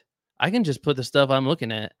realized I can just put the stuff I'm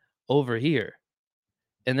looking at over here.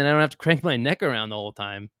 And then I don't have to crank my neck around the whole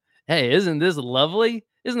time. Hey, isn't this lovely?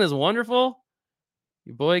 Isn't this wonderful?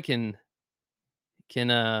 Your boy can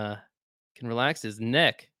relax his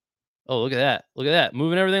neck. Oh, look at that. Look at that.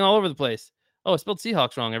 Moving everything all over the place. Oh, I spelled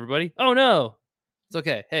Seahawks wrong, everybody. Oh, no. It's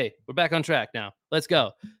okay. Hey, we're back on track now. Let's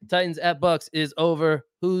go. Titans at Bucks is over.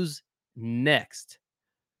 Who's next?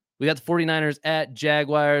 We got the 49ers at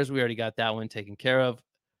Jaguars. We already got that one taken care of.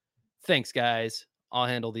 Thanks, guys. I'll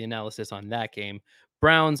handle the analysis on that game.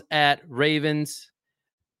 Browns at Ravens.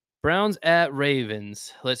 Browns at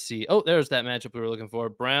Ravens. Let's see. Oh, there's that matchup we were looking for.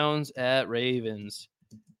 Browns at Ravens.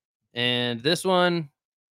 And this one,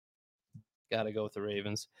 got to go with the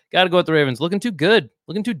Ravens. Got to go with the Ravens. Looking too good.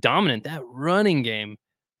 Looking too dominant. That running game,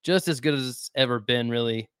 just as good as it's ever been,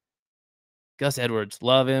 really. Gus Edwards,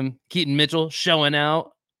 love him. Keaton Mitchell showing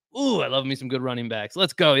out. Ooh, I love me some good running backs.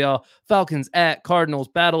 Let's go, y'all. Falcons at Cardinals.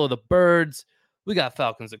 Battle of the Birds. We got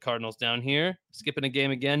Falcons at Cardinals down here. Skipping a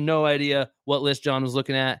game again. No idea what list John was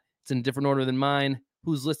looking at. It's in a different order than mine.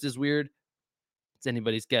 Whose list is weird? It's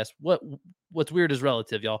anybody's guess. What's weird is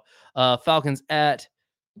relative, y'all. Falcons at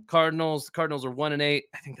Cardinals. Cardinals are 1-8.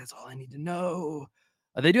 I think that's all I need to know.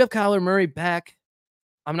 They do have Kyler Murray back.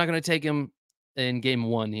 I'm not going to take him in game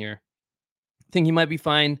one here. I think he might be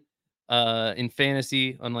fine in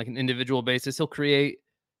fantasy on like an individual basis. He'll create,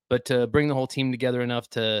 but to bring the whole team together enough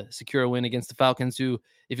to secure a win against the Falcons, who,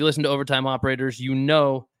 if you listen to Overtime Operators, you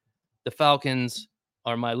know the Falcons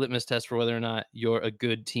are my litmus test for whether or not you're a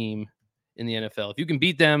good team in the NFL. If you can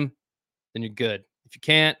beat them, then you're good. If you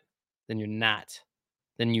can't, then you're not.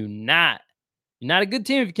 You're not a good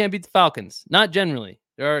team if you can't beat the Falcons. Not generally.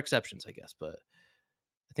 There are exceptions, I guess, but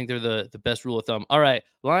I think they're the best rule of thumb. All right,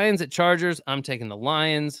 Lions at Chargers. I'm taking the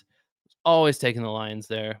Lions. Always taking the Lions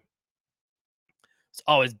there. It's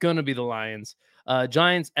always going to be the Lions.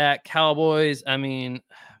 Giants at Cowboys. I mean,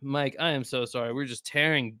 Mike, I am so sorry. We're just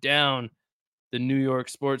tearing down the New York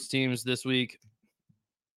sports teams this week.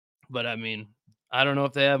 But, I mean, I don't know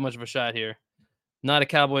if they have much of a shot here. Not a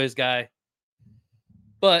Cowboys guy.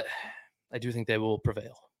 But I do think they will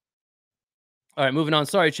prevail. All right, moving on.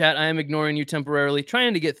 Sorry, chat. I am ignoring you temporarily.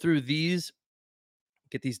 Trying to get through these.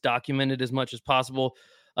 Get these documented as much as possible.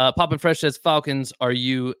 Poppin' Fresh says, Falcons are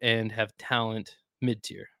you and have talent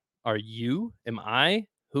mid-tier. Are you? Am I?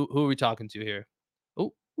 Who are we talking to here?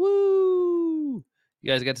 Oh, woo!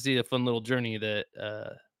 You guys got to see a fun little journey that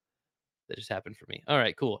just happened for me. All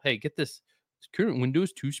right, cool. Hey, get this. This current window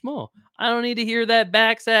is too small. I don't need to hear that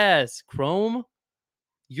backsass. Chrome,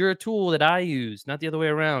 you're a tool that I use, not the other way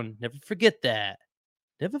around. Never forget that.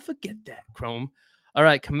 Never forget that, Chrome. All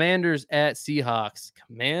right, Commanders at Seahawks.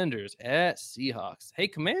 Commanders at Seahawks. Hey,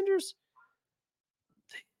 Commanders,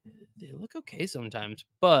 they look okay sometimes,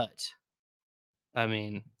 but, I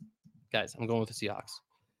mean, guys, I'm going with the Seahawks.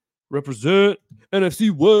 Represent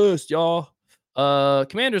NFC West, y'all.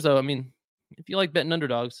 Commanders, though, I mean, if you like betting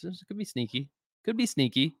underdogs, it could be sneaky. Could be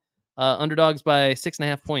sneaky. Underdogs by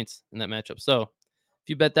 6.5 points in that matchup. So, if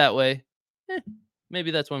you bet that way,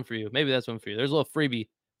 maybe that's one for you. Maybe that's one for you. There's a little freebie.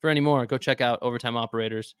 For any more, go check out Overtime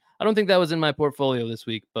Operators. I don't think that was in my portfolio this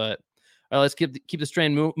week, but all right, let's keep this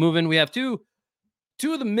train moving. We have two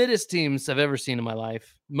of the middest teams I've ever seen in my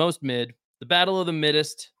life. Most mid. The Battle of the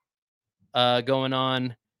Middest going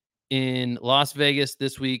on in Las Vegas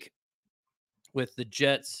this week with the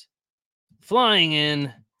Jets flying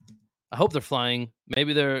in. I hope they're flying.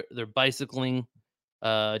 Maybe they're bicycling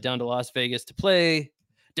down to Las Vegas to play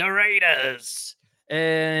the Raiders.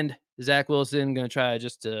 And Zach Wilson going to try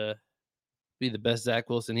just to be the best Zach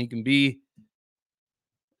Wilson he can be.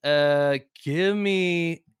 Give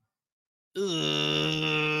me...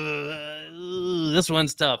 this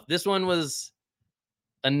one's tough. This one was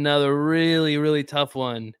another really, really tough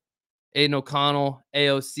one. Aiden O'Connell,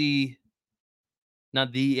 AOC.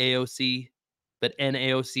 Not the AOC, but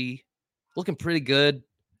NAOC. Looking pretty good.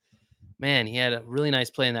 Man, he had a really nice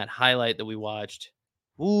play in that highlight that we watched.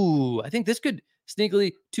 Ooh, I think this could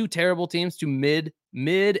sneakily, two terrible teams, two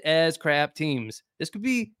mid as crap teams. This could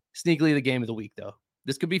be sneakily the game of the week, though.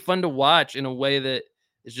 This could be fun to watch in a way that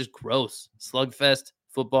is just gross. Slugfest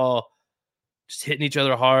football, just hitting each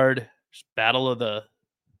other hard, just battle of the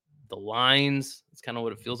lines. It's kind of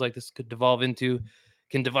what it feels like this could devolve into.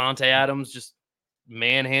 Can Devontae Adams just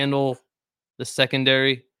manhandle the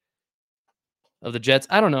secondary of the Jets?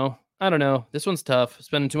 I don't know. This one's tough.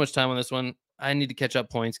 Spending too much time on this one. I need to catch up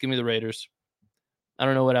points. Give me the Raiders. I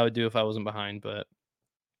don't know what I would do if I wasn't behind, but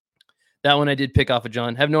that one I did pick off of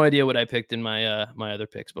John. Have no idea what I picked in my my other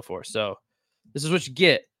picks before. So this is what you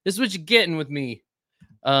get. This is what you're getting with me.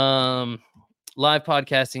 Live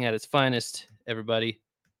podcasting at its finest, everybody.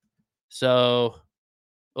 So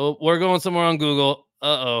we're going somewhere on Google.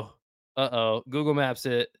 Uh-oh. Google Maps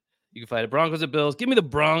it. You can find it. Broncos at Bills. Give me the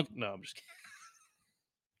Broncos. No, I'm just kidding.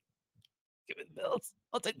 Give me the Bills.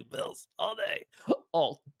 I'll take the Bills all day.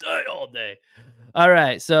 All day. All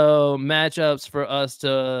right. So matchups for us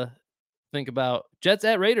to think about. Jets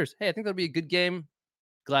at Raiders. Hey, I think that'll be a good game.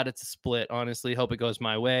 Glad it's a split, honestly. Hope it goes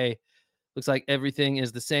my way. Looks like everything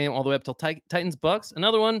is the same all the way up till Titans Bucks.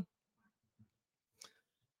 Another one.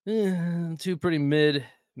 Two pretty mid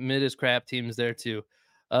as crap teams there too.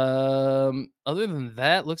 Other than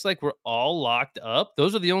that, looks like we're all locked up.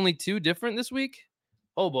 Those are the only two different this week.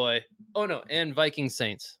 Oh boy. Oh no, and Vikings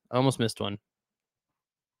Saints. I almost missed one.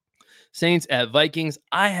 Saints at Vikings.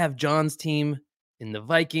 I have John's team in the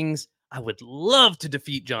Vikings. I would love to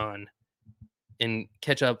defeat John and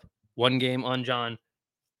catch up one game on John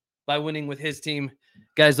by winning with his team.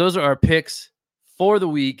 Guys, those are our picks for the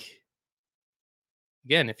week.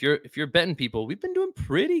 Again, if you're betting people, we've been doing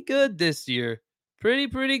pretty good this year. Pretty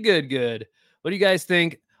good. What do you guys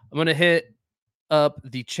think? I'm going to hit up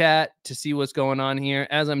the chat to see what's going on here.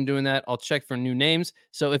 As I'm doing that, I'll check for new names.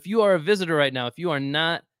 So if you are a visitor right now, if you are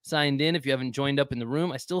not signed in, if you haven't joined up in the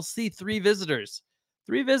room, I still see 3 visitors.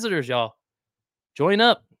 3 visitors, y'all. Join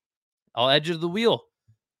up. I'll add you to the wheel.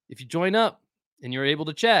 If you join up and you're able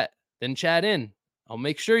to chat, then chat in. I'll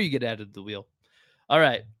make sure you get added to the wheel. All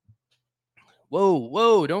right.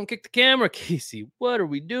 Whoa. Don't kick the camera, Casey. What are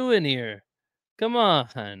we doing here? Come on.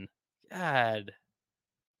 God.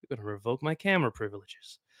 You're going to revoke my camera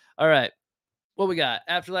privileges. All right. What we got?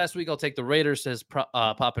 After last week, I'll take the Raiders, says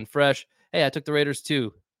Poppin' Fresh. Hey, I took the Raiders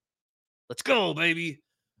too. Let's go, baby.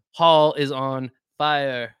 Hall is on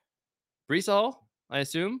fire. Breece Hall, I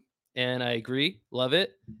assume. And I agree. Love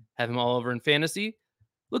it. Have him all over in fantasy.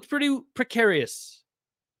 Looked pretty precarious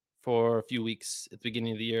for a few weeks at the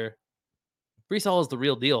beginning of the year. Breece Hall is the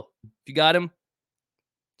real deal. If you got him,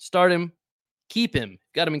 start him, keep him.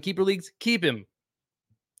 Got him in keeper leagues, keep him.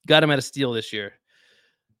 Got him at a steal this year.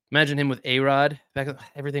 Imagine him with A-Rod. Back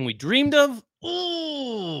everything we dreamed of.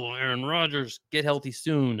 Ooh, Aaron Rodgers, get healthy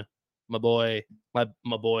soon, my boy. My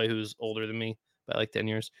boy who's older than me by like 10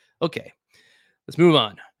 years. Okay, let's move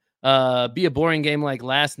on. Be a boring game like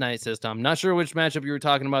last night, says Tom. Not sure which matchup you were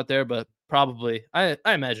talking about there, but probably. I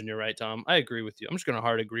imagine you're right, Tom. I agree with you. I'm just going to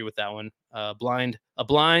hard agree with that one. A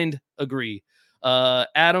blind agree.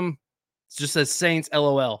 Adam just says Saints,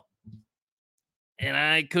 LOL. And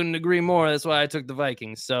I couldn't agree more. That's why I took the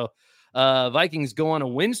Vikings. So Vikings go on a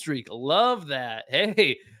win streak. Love that.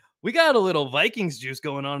 Hey, we got a little Vikings juice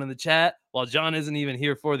going on in the chat while John isn't even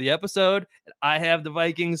here for the episode. I have the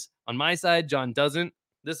Vikings on my side. John doesn't.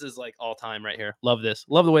 This is like all time right here. Love this.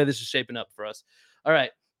 Love the way this is shaping up for us. All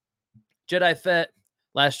right. Jedi Fett,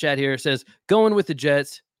 last chat here, says, going with the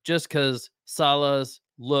Jets just because Salah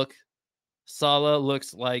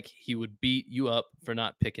looks like he would beat you up for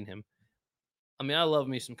not picking him. I mean, I love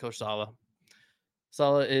me some Coach Salah.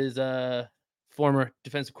 Salah is a former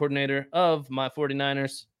defensive coordinator of my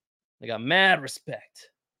 49ers. I got mad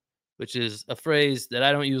respect, which is a phrase that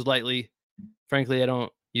I don't use lightly. Frankly, I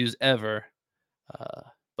don't use ever.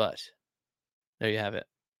 But there you have it.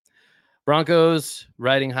 Broncos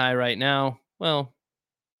riding high right now. Well,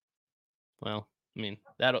 I mean,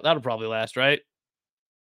 that'll probably last, right?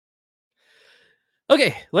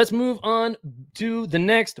 Okay, let's move on to the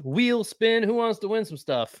next wheel spin. Who wants to win some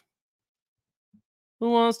stuff?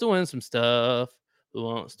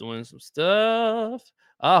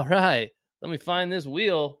 All right, let me find this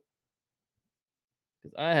wheel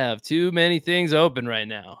because I have too many things open right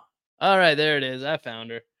now. All right, there it is. I found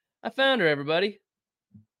her, everybody.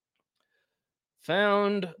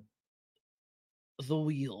 Found the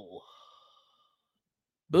wheel.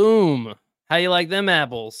 Boom. How you like them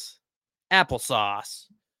apples? Applesauce.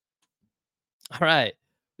 All right.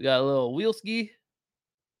 We got a little wheel ski.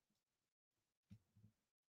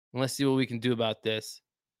 Let's see what we can do about this.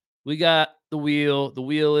 We got the wheel. The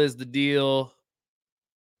wheel is the deal.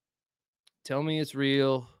 Tell me it's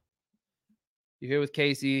real. You're here with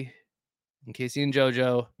Casey and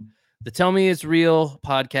JoJo. The Tell Me It's Real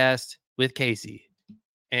podcast with Casey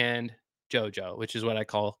and JoJo, which is what I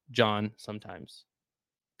call John sometimes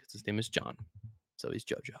because his name is John. So he's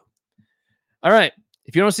JoJo. All right.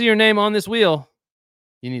 If you don't see your name on this wheel,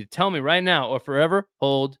 you need to tell me right now or forever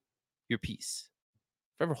hold your peace.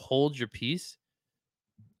 Forever hold your peace?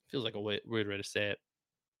 Feels like a weird way to say it.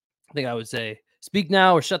 I think I would say speak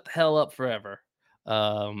now or shut the hell up forever.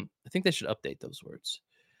 I think they should update those words.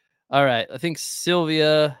 All right. I think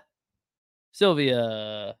Sylvia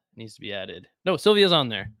needs to be added. No, Sylvia's on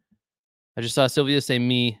there. I just saw Sylvia say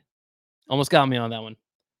me. Almost got me on that one.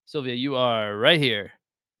 Sylvia, you are right here.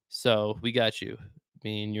 So we got you. I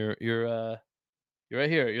mean, you're right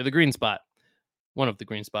here. You're the green spot. One of the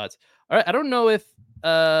green spots. All right. I don't know if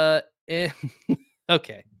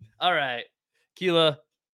okay. All right. Keela,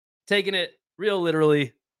 taking it real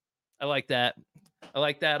literally. I like that. I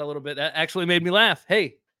like that a little bit. That actually made me laugh.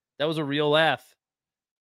 Hey, that was a real laugh.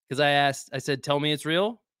 Because I said, tell me it's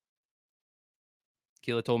real.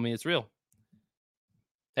 Keela told me it's real.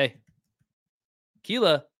 Hey,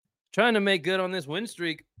 Keela, trying to make good on this win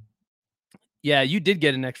streak. Yeah, you did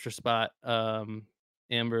get an extra spot,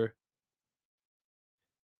 Amber.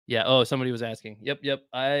 Yeah, oh, somebody was asking. Yep.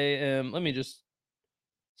 I am,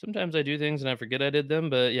 sometimes I do things and I forget I did them,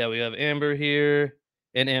 but yeah, we have Amber here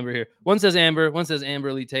and Amber here. One says Amber, one says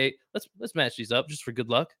Amber Lee Tate. Let's match these up just for good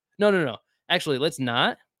luck. No. Actually, let's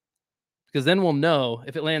not. Because then we'll know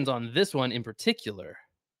if it lands on this one in particular,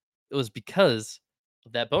 it was because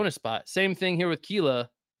of that bonus spot. Same thing here with Keela.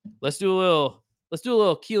 Let's do a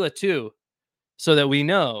little Keela too, so that we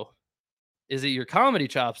know, is it your comedy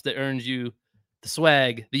chops that earns you the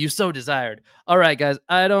swag that you so desired? All right, guys,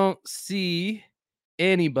 I don't see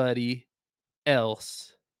anybody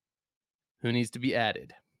else who needs to be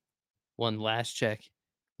added. One last check.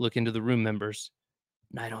 Look into the room members.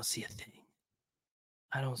 And I don't see a thing.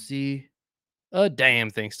 I don't see a damn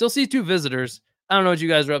thing. Still see 2 visitors. I don't know what you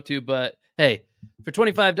guys are up to, but hey, for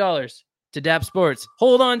 $25 to DAP Sports,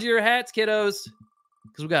 hold on to your hats, kiddos,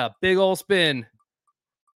 because we got a big old spin.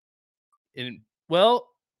 And, well,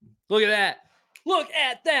 look at that. Look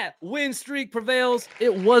at that. Win streak prevails.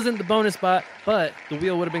 It wasn't the bonus spot, but the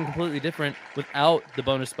wheel would have been completely different without the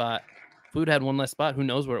bonus spot. If we would have had one less spot, who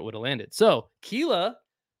knows where it would have landed. So, Keela,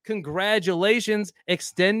 congratulations,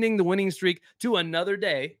 extending the winning streak to another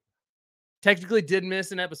day. Technically did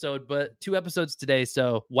miss an episode, but 2 episodes today.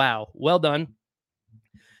 So, wow. Well done.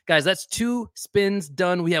 Guys, that's 2 spins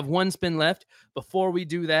done. We have 1 spin left. Before we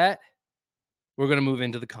do that, we're going to move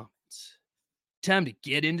into the comments. Time to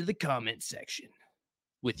get into the comment section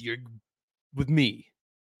with me.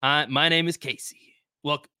 My name is Casey.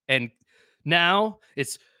 Look, and now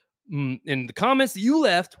it's in the comments that you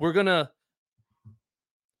left. We're going to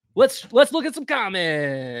let's look at some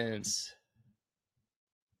comments.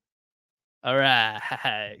 All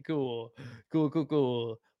right. Cool.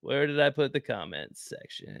 Where did I put the comments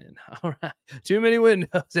section? All right. Too many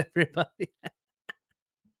windows, everybody.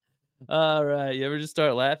 All right. You ever just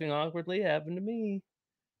start laughing awkwardly? Happened to me.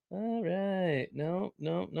 All right. No,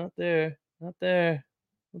 not there. Not there.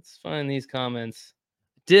 Let's find these comments.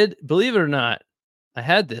 Believe it or not, I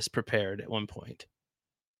had this prepared at one point.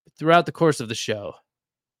 But throughout the course of the show,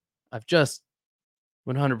 I've just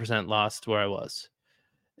 100% lost where I was.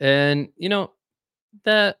 And, you know,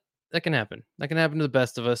 that can happen. That can happen to the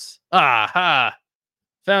best of us. Aha!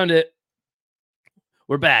 Found it.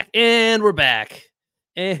 We're back. And we're back.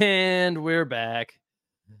 And we're back.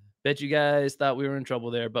 Bet you guys thought we were in trouble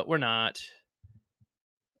there, but we're not.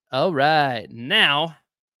 All right. Now,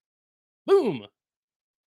 boom.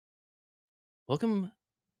 Welcome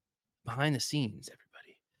behind the scenes,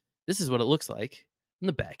 everybody. This is what it looks like on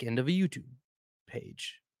the back end of a YouTube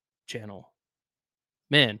channel.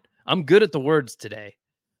 Man, I'm good at the words today.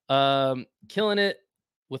 Killing it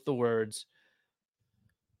with the words.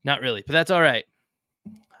 Not really, but that's all right.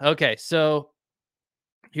 Okay, so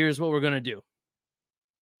here's what we're going to do.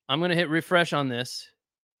 I'm going to hit refresh on this.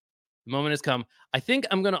 The moment has come. I think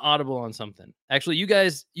I'm going to audible on something. Actually, you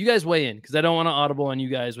guys weigh in because I don't want to audible on you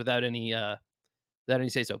guys without any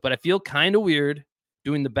say so. But I feel kind of weird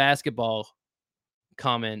doing the basketball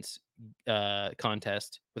comments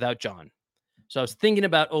contest without John. So I was thinking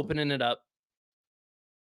about opening it up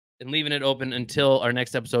and leaving it open until our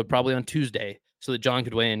next episode, probably on Tuesday, so that John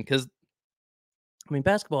could weigh in. Because, I mean,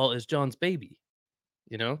 basketball is John's baby,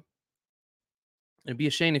 you know? It'd be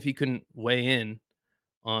a shame if he couldn't weigh in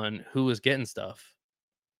on who was getting stuff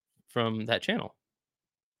from that channel.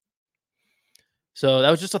 So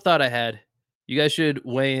that was just a thought I had. You guys should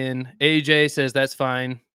weigh in. AJ says that's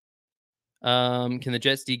fine. Can the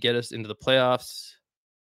Jets D get us into the playoffs?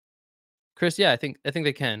 Chris, yeah, I think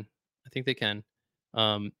they can. I think they can.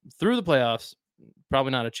 Through the playoffs,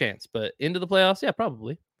 probably not a chance, but into the playoffs, yeah,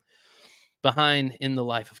 probably. Behind in the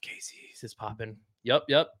life of Casey's is popping. Yep.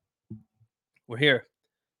 We're here.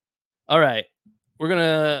 All right. We're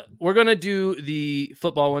gonna do the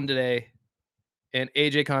football one today, and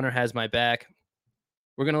AJ Connor has my back.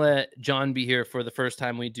 We're gonna let John be here for the first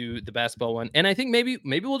time we do the basketball one, and I think maybe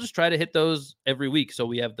we'll just try to hit those every week. So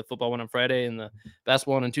we have the football one on Friday and the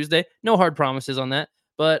basketball one on Tuesday. No hard promises on that,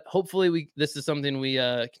 but hopefully this is something we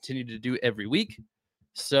continue to do every week.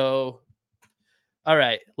 So, all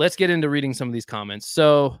right, let's get into reading some of these comments.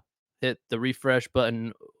 So hit the refresh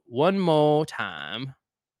button one more time.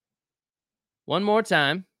 All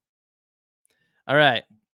right.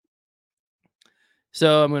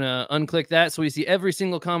 So I'm going to unclick that so we see every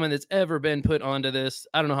single comment that's ever been put onto this.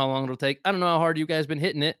 I don't know how long it'll take. I don't know how hard you guys been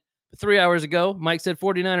hitting it. But 3 hours ago, Mike said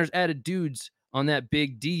 49ers added dudes on that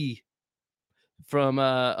big D from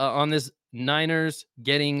on this Niners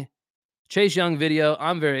getting Chase Young video.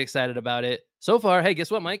 I'm very excited about it. So far, hey,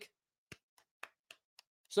 guess what, Mike?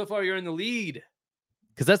 So far, you're in the lead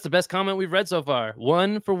because that's the best comment we've read so far.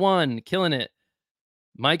 1 for 1, killing it.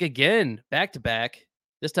 Mike again, back-to-back.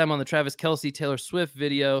 This time on the Travis Kelce Taylor Swift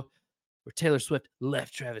video, where Taylor Swift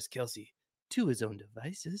left Travis Kelce to his own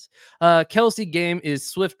devices. Kelce game is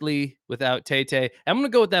swiftly without Tay-Tay. I'm going to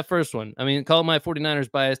go with that first one. I mean, call it my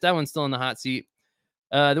 49ers bias. That one's still in the hot seat.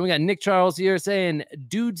 Then we got Nick Charles here saying,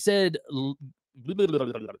 dude said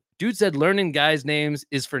learning guys' names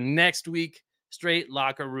is for next week. Straight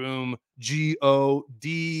locker room,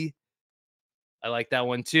 G-O-D. I like that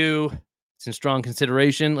one too. It's in strong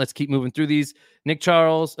consideration. Let's keep moving through these. Nick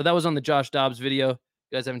Charles, that was on the Josh Dobbs video.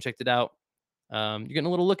 You guys haven't checked it out. You're getting a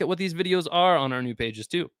little look at what these videos are on our new pages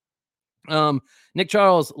too. Nick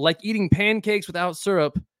Charles, like eating pancakes without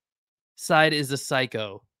syrup. Side is a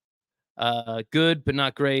psycho. Good, but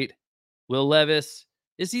not great. Will Levis,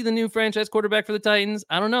 is he the new franchise quarterback for the Titans?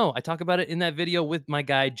 I don't know. I talk about it in that video with my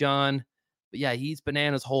guy, John. But yeah, he eats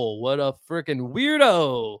bananas whole. What a freaking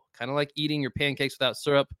weirdo. Kind of like eating your pancakes without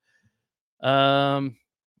syrup.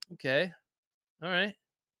 Okay. All right.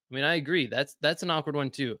 I mean, I agree. That's an awkward one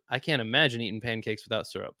too. I can't imagine eating pancakes without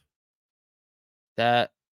syrup.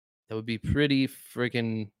 That would be pretty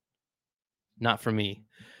freaking not for me.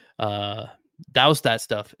 Douse that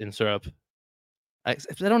stuff in syrup. I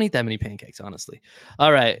don't eat that many pancakes, honestly.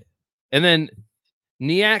 All right. And then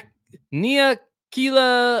Nia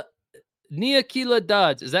Keela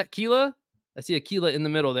Dodds. Is that Keela? I see a Keela in the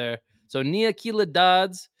middle there. So Nia Keela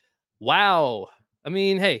Dodds. Wow. I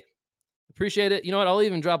mean, hey, appreciate it. You know what? I'll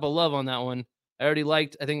even drop a love on that one. I already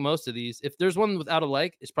liked, I think, most of these. If there's one without a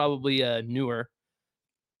like, it's probably newer.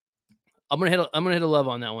 I'm gonna hit a love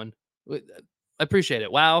on that one. I appreciate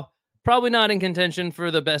it. Wow. Probably not in contention for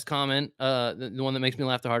the best comment, the one that makes me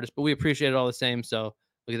laugh the hardest, but we appreciate it all the same. So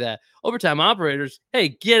look at that. Overtime operators. Hey,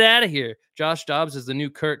 get out of here. Josh Dobbs is the new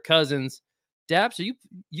Kirk Cousins. Daps, are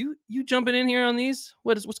you jumping in here on these?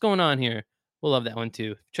 What's going on here? We'll love that one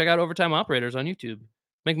too. Check out Overtime Operators on YouTube.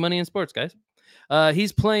 Make money in sports, guys.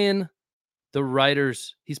 He's playing the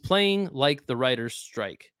writers. He's playing like the writers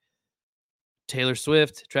strike. Taylor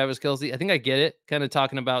Swift, Travis Kelce. I think I get it. Kind of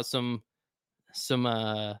talking about some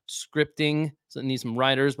scripting. So need some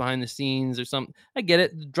writers behind the scenes or something. I get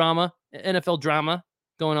it. Drama, NFL drama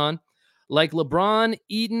going on. Like LeBron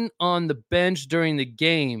eating on the bench during the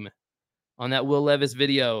game. On that Will Levis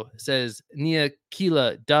video, says Nia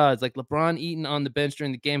Keela Dodds, like LeBron eating on the bench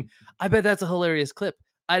during the game. I bet that's a hilarious clip.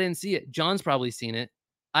 I didn't see it. John's probably seen it.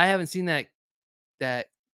 I haven't seen that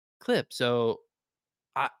clip. So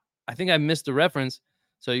I think I missed the reference.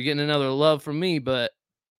 So you're getting another love from me, but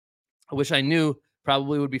I wish I knew.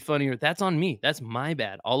 Probably would be funnier. That's on me. That's my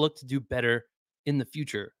bad. I'll look to do better in the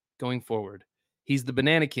future going forward. He's the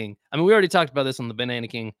Banana King. I mean, we already talked about this on the Banana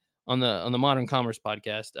King on the Modern Commerce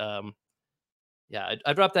podcast. Yeah,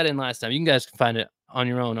 I dropped that in last time. You guys can find it on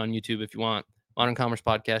your own on YouTube if you want. Modern Commerce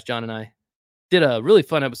Podcast. John and I did a really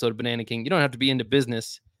fun episode of Banana King. You don't have to be into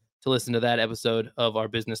business to listen to that episode of our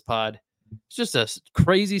business pod. It's just a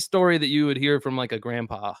crazy story that you would hear from like a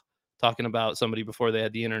grandpa talking about somebody before they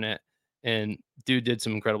had the internet. And dude did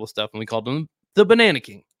some incredible stuff, and we called him the Banana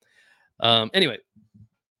King. Anyway,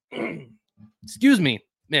 excuse me.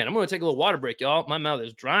 Man, I'm going to take a little water break, y'all. My mouth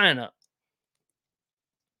is drying up.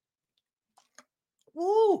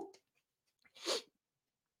 Woo!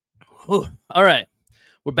 All right.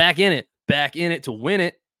 We're back in it. Back in it to win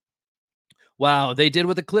it. Wow. They did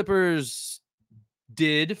what the Clippers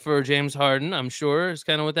did for James Harden, I'm sure, is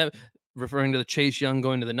kind of what that, referring to the Chase Young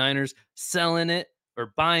going to the Niners, selling it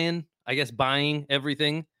or buying, I guess buying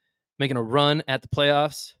everything, making a run at the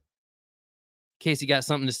playoffs. Casey got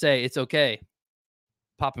something to say. It's okay.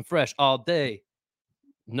 Popping fresh all day.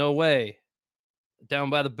 No way. Down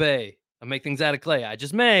by the bay. I make things out of clay. I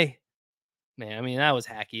just may. Man, I mean, that was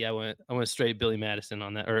hacky. I went straight Billy Madison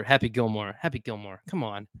on that, or Happy Gilmore. Happy Gilmore. Come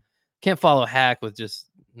on. Can't follow hack with just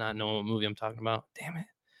not knowing what movie I'm talking about. Damn it.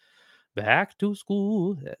 Back to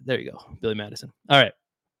school. There you go. Billy Madison. All right.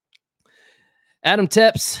 Adam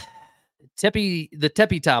Tepps. The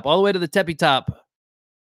Teppy Top. All the way to the Teppy Top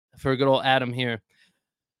for good old Adam here.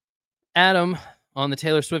 Adam on the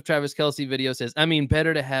Taylor Swift Travis Kelce video says, I mean,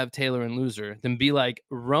 better to have Taylor and loser than be like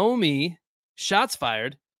Romy, shots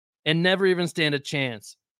fired, and never even stand a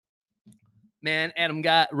chance. Man, Adam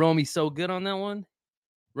got Romy so good on that one.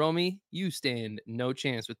 Romy, you stand no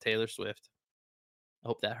chance with Taylor Swift. I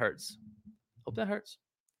hope that hurts.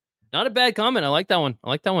 Not a bad comment. I like that one.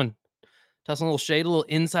 Tossing a little shade, a little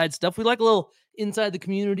inside stuff. We like a little inside the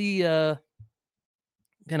community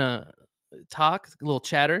kind of talk, a little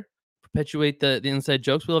chatter, perpetuate the inside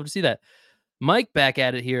jokes. We love to see that. Mike back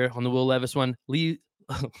at it here on the Will Levis one.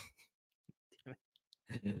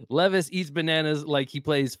 Levis eats bananas like he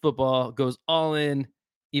plays football, goes all in,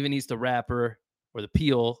 even eats the wrapper or the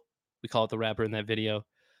peel. We call it the wrapper in that video.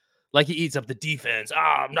 Like he eats up the defense.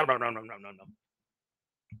 No. And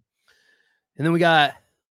then we got,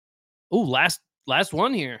 last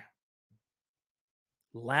one here.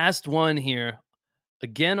 Last one here.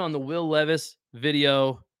 Again on the Will Levis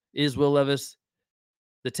video is Will Levis,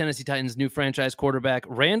 the Tennessee Titans' new franchise quarterback.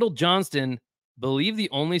 Randall Johnston, believe the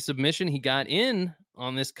only submission he got in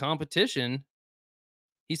on this competition.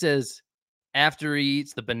 He says after he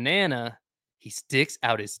eats the banana, he sticks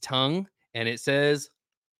out his tongue and it says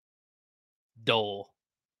Dole.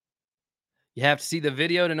 You have to see the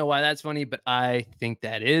video to know why that's funny, but I think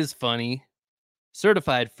that is funny.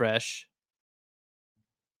 Certified fresh.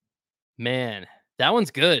 Man, that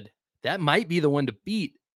one's good. That might be the one to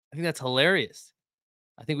beat. I think that's hilarious.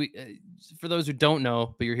 I think we, for those who don't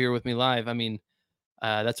know, but you're here with me live, I mean,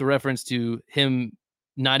 that's a reference to him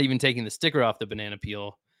not even taking the sticker off the banana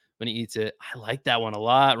peel when he eats it. I like that one a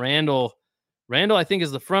lot. Randall, I think,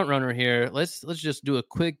 is the front runner here. Let's just do a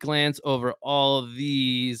quick glance over all of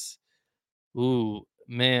these. Ooh,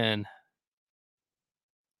 man.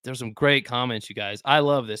 There's some great comments, you guys. I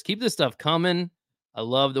love this. Keep this stuff coming. I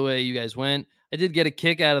love the way you guys went. I did get a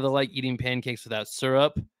kick out of the like eating pancakes without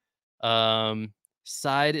syrup.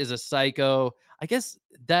 Side is a psycho. I guess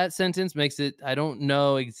that sentence makes it, I don't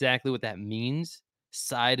know exactly what that means.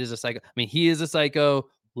 Side is a psycho. I mean, he is a psycho.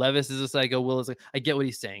 Levis is a psycho. Will is like, I get what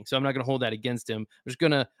he's saying. So I'm not going to hold that against him. I'm just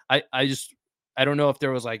going to, I don't know if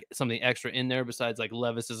there was like something extra in there besides like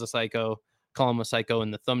Levis is a psycho, call him a psycho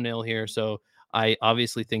in the thumbnail here. So I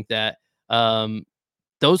obviously think that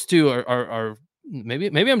those two are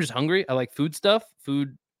maybe I'm just hungry. I like food stuff,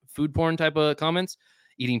 food porn type of comments,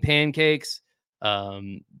 eating pancakes,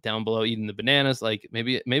 down below eating the bananas. Like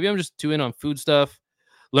maybe I'm just too in on food stuff.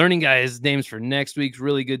 Learning guys names for next week's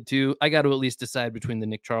really good too. I got to at least decide between the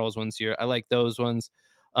Nick Charles ones here. I like those ones.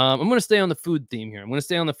 I'm going to stay on the food theme here. I'm going to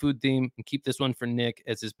stay on the food theme and keep this one for Nick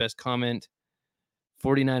as his best comment.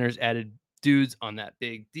 49ers added dudes on that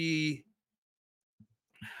big D.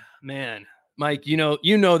 Man, Mike, you know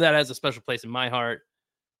that has a special place in my heart.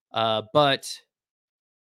 But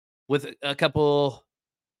with a couple,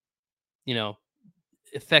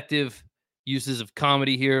 effective uses of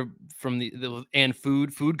comedy here from and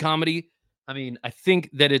food comedy. I mean, I think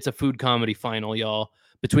that it's a food comedy final, y'all,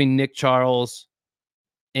 between Nick Charles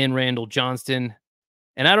and Randall Johnston.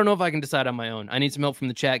 And I don't know if I can decide on my own. I need some help from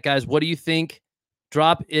the chat. Guys, what do you think?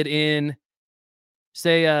 Drop it in.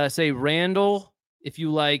 Say Randall, if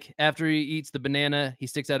you like, after he eats the banana, he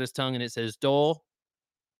sticks out his tongue and it says Dole.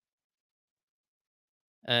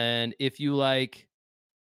 And if you like,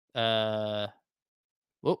 where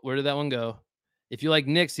did that one go? If you like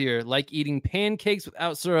Nick's here, like eating pancakes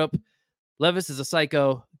without syrup, Levis is a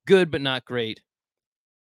psycho, good but not great.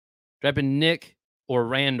 Drop in Nick or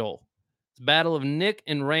Randall. It's a battle of Nick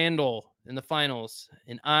and Randall in the finals,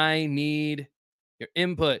 and I need your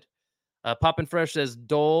input. Poppin' Fresh says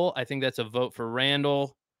Dole. I think that's a vote for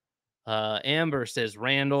Randall. Amber says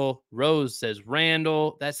Randall. Rose says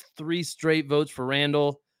Randall. That's 3 straight votes for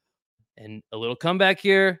Randall. And a little comeback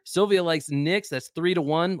here. Sylvia likes Nick's. That's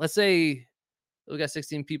 3-1. Let's say we got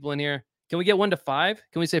 16 people in here. Can we get 1 to 5?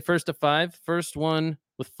 Can we say first to 5? First one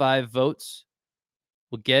with 5 votes.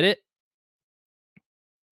 We'll get it.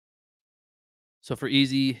 So for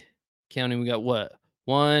easy counting, we got what?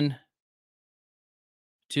 1,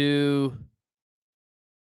 2,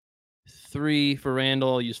 3 for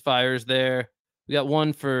Randall. I'll use fires there. We got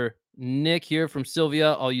 1 for Nick here from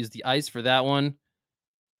Sylvia. I'll use the ice for that one.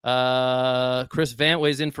 Chris Vant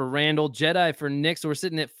weighs in for Randall. Jedi for Nick. So we're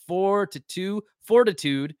sitting at 4-2.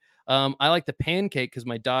 Fortitude. I like the pancake because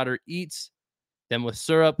my daughter eats them with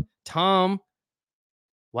syrup. Tom,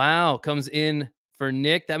 wow, comes in for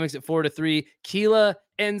Nick. That makes it 4-3. Keela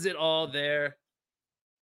ends it all there.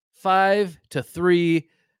 5-3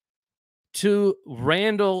 to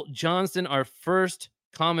Randall Johnston, our first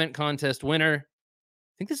comment contest winner.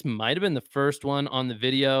 I think this might have been the first one on the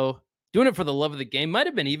video. Doing it for the love of the game. Might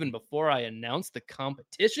have been even before I announced the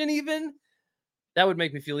competition even. That would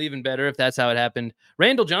make me feel even better if that's how it happened.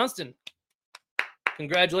 Randall Johnston,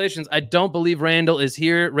 congratulations. I don't believe Randall is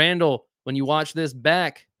here. Randall, when you watch this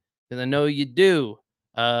back, because I know you do,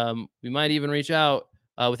 we might even reach out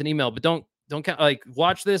with an email, but don't count, like,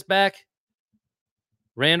 watch this back.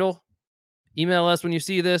 Randall, email us when you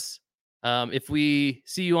see this. If we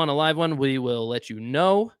see you on a live one, we will let you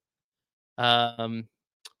know. But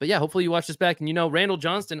yeah, hopefully you watch this back and you know Randall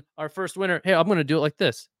Johnston, our first winner. Hey, I'm going to do it like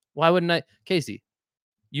this. Why wouldn't I? Casey,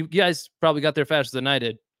 you guys probably got there faster than I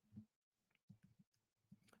did.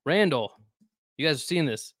 Randall, you guys have seen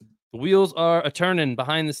this. The wheels are a-turning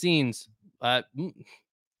behind the scenes. I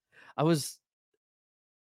was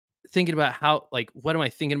thinking about how, like, what am I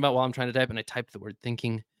thinking about while I'm trying to type? And I typed the word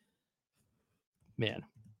thinking. Man,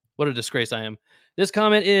 what a disgrace I am. This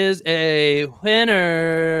comment is a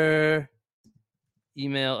winner.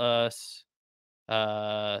 Email us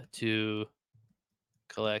to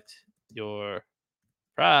collect your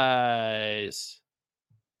prize.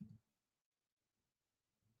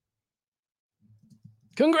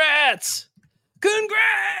 Congrats!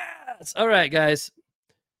 Congrats! All right, guys.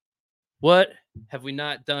 What have we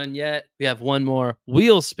not done yet? We have one more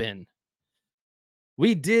wheel spin.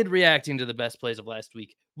 We did reacting to the best plays of last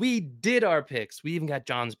week. We did our picks. We even got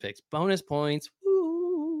John's picks. Bonus points.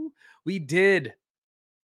 Woo! We did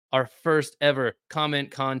our first ever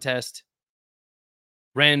comment contest.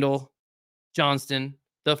 Randall Johnston,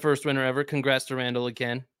 the first winner ever. Congrats to Randall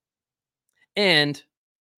again. And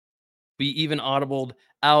we even audibled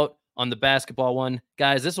out on the basketball one.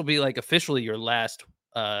 Guys, this will be like officially your last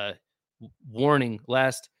warning.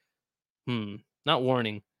 Not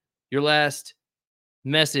warning. Your last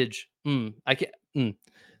message. The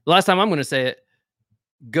last time I'm going to say it.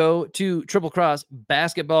 Go to Triple Cross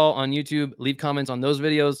Basketball on YouTube. Leave comments on those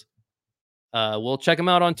videos. We'll check them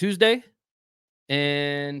out on Tuesday.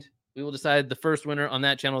 And we will decide the first winner on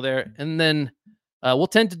that channel there. And then we'll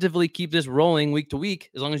tentatively keep this rolling week to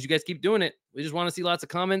week as long as you guys keep doing it. We just want to see lots of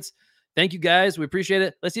comments. Thank you, guys. We appreciate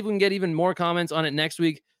it. Let's see if we can get even more comments on it next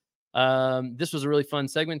week. This was a really fun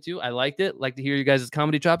segment, too. I liked it. Like to hear you guys'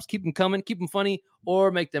 comedy chops. Keep them coming. Keep them funny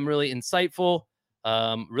or make them really insightful.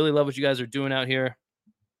 Really love what you guys are doing out here.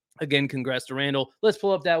 Again, congrats to Randall. Let's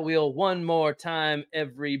pull up that wheel one more time,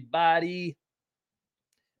 everybody.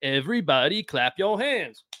 Everybody, clap your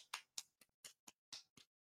hands.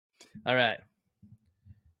 All right.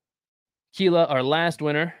 Keela, our last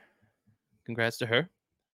winner. Congrats to her.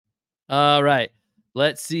 All right.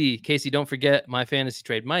 Let's see. Casey, don't forget my fantasy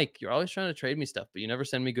trade. Mike, you're always trying to trade me stuff, but you never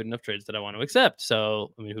send me good enough trades that I want to accept.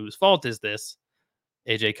 So, I mean, whose fault is this?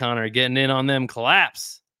 AJ Connor getting in on them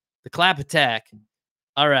claps. The clap attack.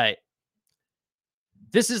 All right.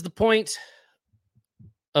 This is the point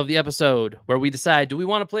of the episode where we decide, do we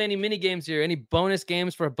want to play any mini games here? Any bonus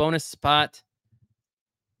games for a bonus spot?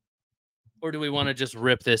 Or do we want to just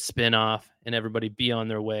rip this spin off and everybody be on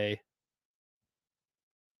their way?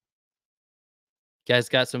 Guys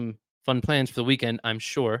got some fun plans for the weekend, I'm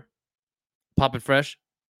sure. Pop It Fresh,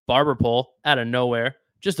 barber pole out of nowhere.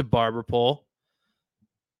 Just a barber pole.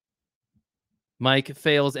 Mike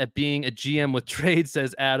fails at being a GM with trade,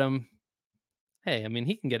 says Adam. Hey, I mean,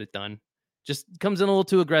 he can get it done. Just comes in a little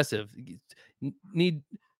too aggressive. Need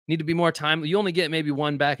to be more time. You only get maybe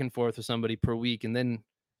one back and forth with somebody per week, and then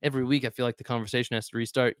every week I feel like the conversation has to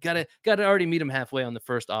restart. Got to already meet him halfway on the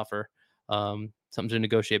first offer. Something to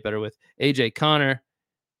negotiate better with. AJ Connor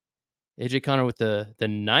with the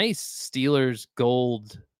nice Steelers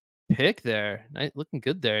gold pick there. Nice, looking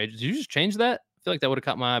good there. Did you just change that? I feel like that would have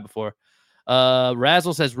caught my eye before.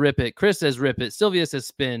 Razzle says rip it. Chris says rip it. Sylvia says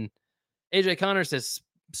spin. AJ Connor says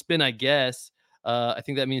spin, I guess. I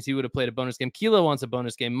think that means he would have played a bonus game. Kilo wants a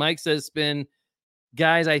bonus game. Mike says spin.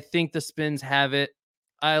 Guys, I think the spins have it.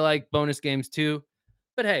 I like bonus games too.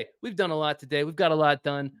 But hey, we've done a lot today. We've got a lot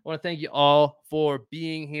done. I want to thank you all for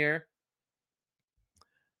being here.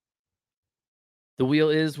 The wheel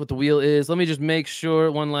is what the wheel is. Let me just make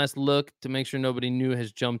sure, one last look to make sure nobody new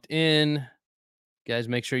has jumped in. Guys,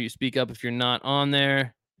 make sure you speak up if you're not on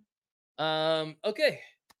there. Okay.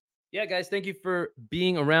 Yeah, guys, thank you for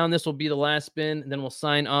being around. This will be the last spin, and then we'll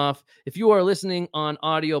sign off. If you are listening on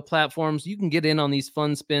audio platforms, you can get in on these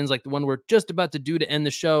fun spins like the one we're just about to do to end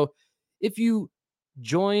the show. If you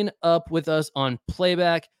join up with us on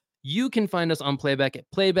Playback, you can find us on Playback at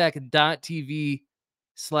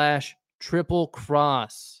playback.tv/Triple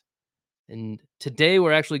Cross. And today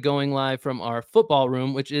we're actually going live from our football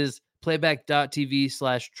room, which is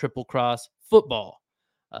playback.tv/Triple Cross Football.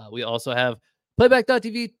 We also have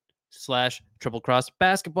playback.tv/Triple Cross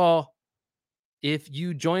Basketball. If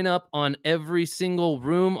you join up on every single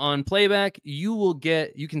room on Playback, you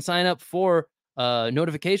can sign up for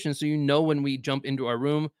notifications so you know when we jump into our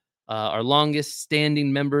room. Our longest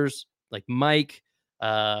standing members like Mike,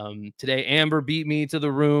 today Amber beat me to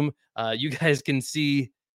the room. You guys can see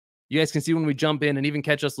when we jump in and even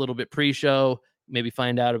catch us a little bit pre-show, maybe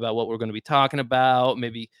find out about what we're going to be talking about,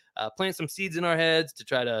 maybe plant some seeds in our heads to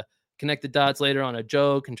try to connect the dots later on a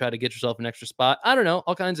joke and try to get yourself an extra spot. I don't know,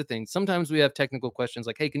 all kinds of things. Sometimes we have technical questions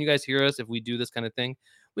like, hey, can you guys hear us if we do this kind of thing?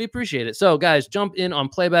 We appreciate it. So guys, jump in on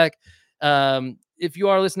Playback. If you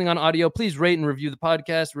are listening on audio, please rate and review the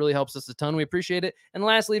podcast. It really helps us a ton. We appreciate it. And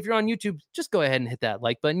lastly, if you're on YouTube, just go ahead and hit that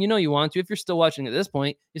like button. You know you want to. If you're still watching at this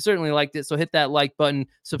point, you certainly liked it. So hit that like button,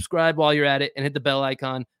 subscribe while you're at it, and hit the bell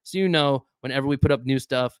icon so you know whenever we put up new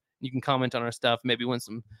stuff. You can comment on our stuff, maybe win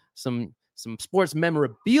some sports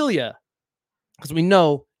memorabilia, because we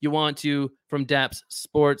know you want to, from DAPS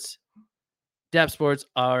Sports. DAPS Sports,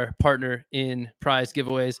 our partner in prize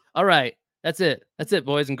giveaways. All right, that's it,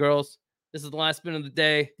 boys and girls. This is the last spin of the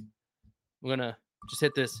day. We're going to just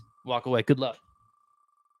hit this, walk away. Good luck.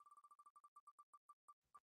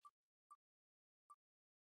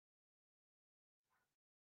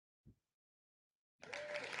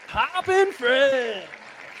 Poppin' fresh.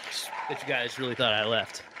 Bet you guys really thought I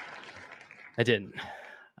left. I didn't.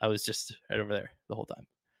 I was just right over there the whole time.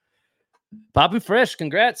 Poppin' fresh.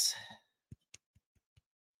 Congrats.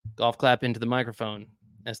 Golf clap into the microphone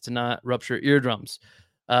as to not rupture eardrums.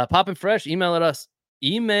 Poppin' fresh. Email at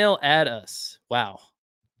us. Wow.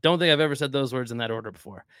 Don't think I've ever said those words in that order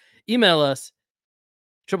before. Email us,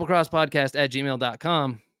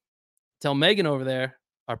 triplecrosspodcast@gmail.com. Tell Megan over there,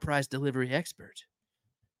 our prize delivery expert,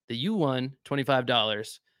 that you won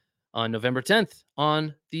 $25 on November 10th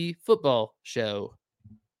on the football show.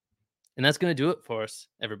 And that's going to do it for us,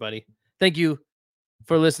 everybody. Thank you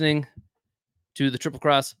for listening to the Triple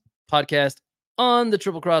Cross podcast on the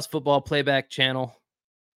Triple Cross Football Playback channel.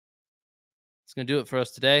 It's going to do it for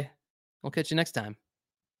us today. We'll catch you next time.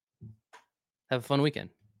 Have a fun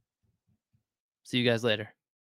weekend. See you guys later.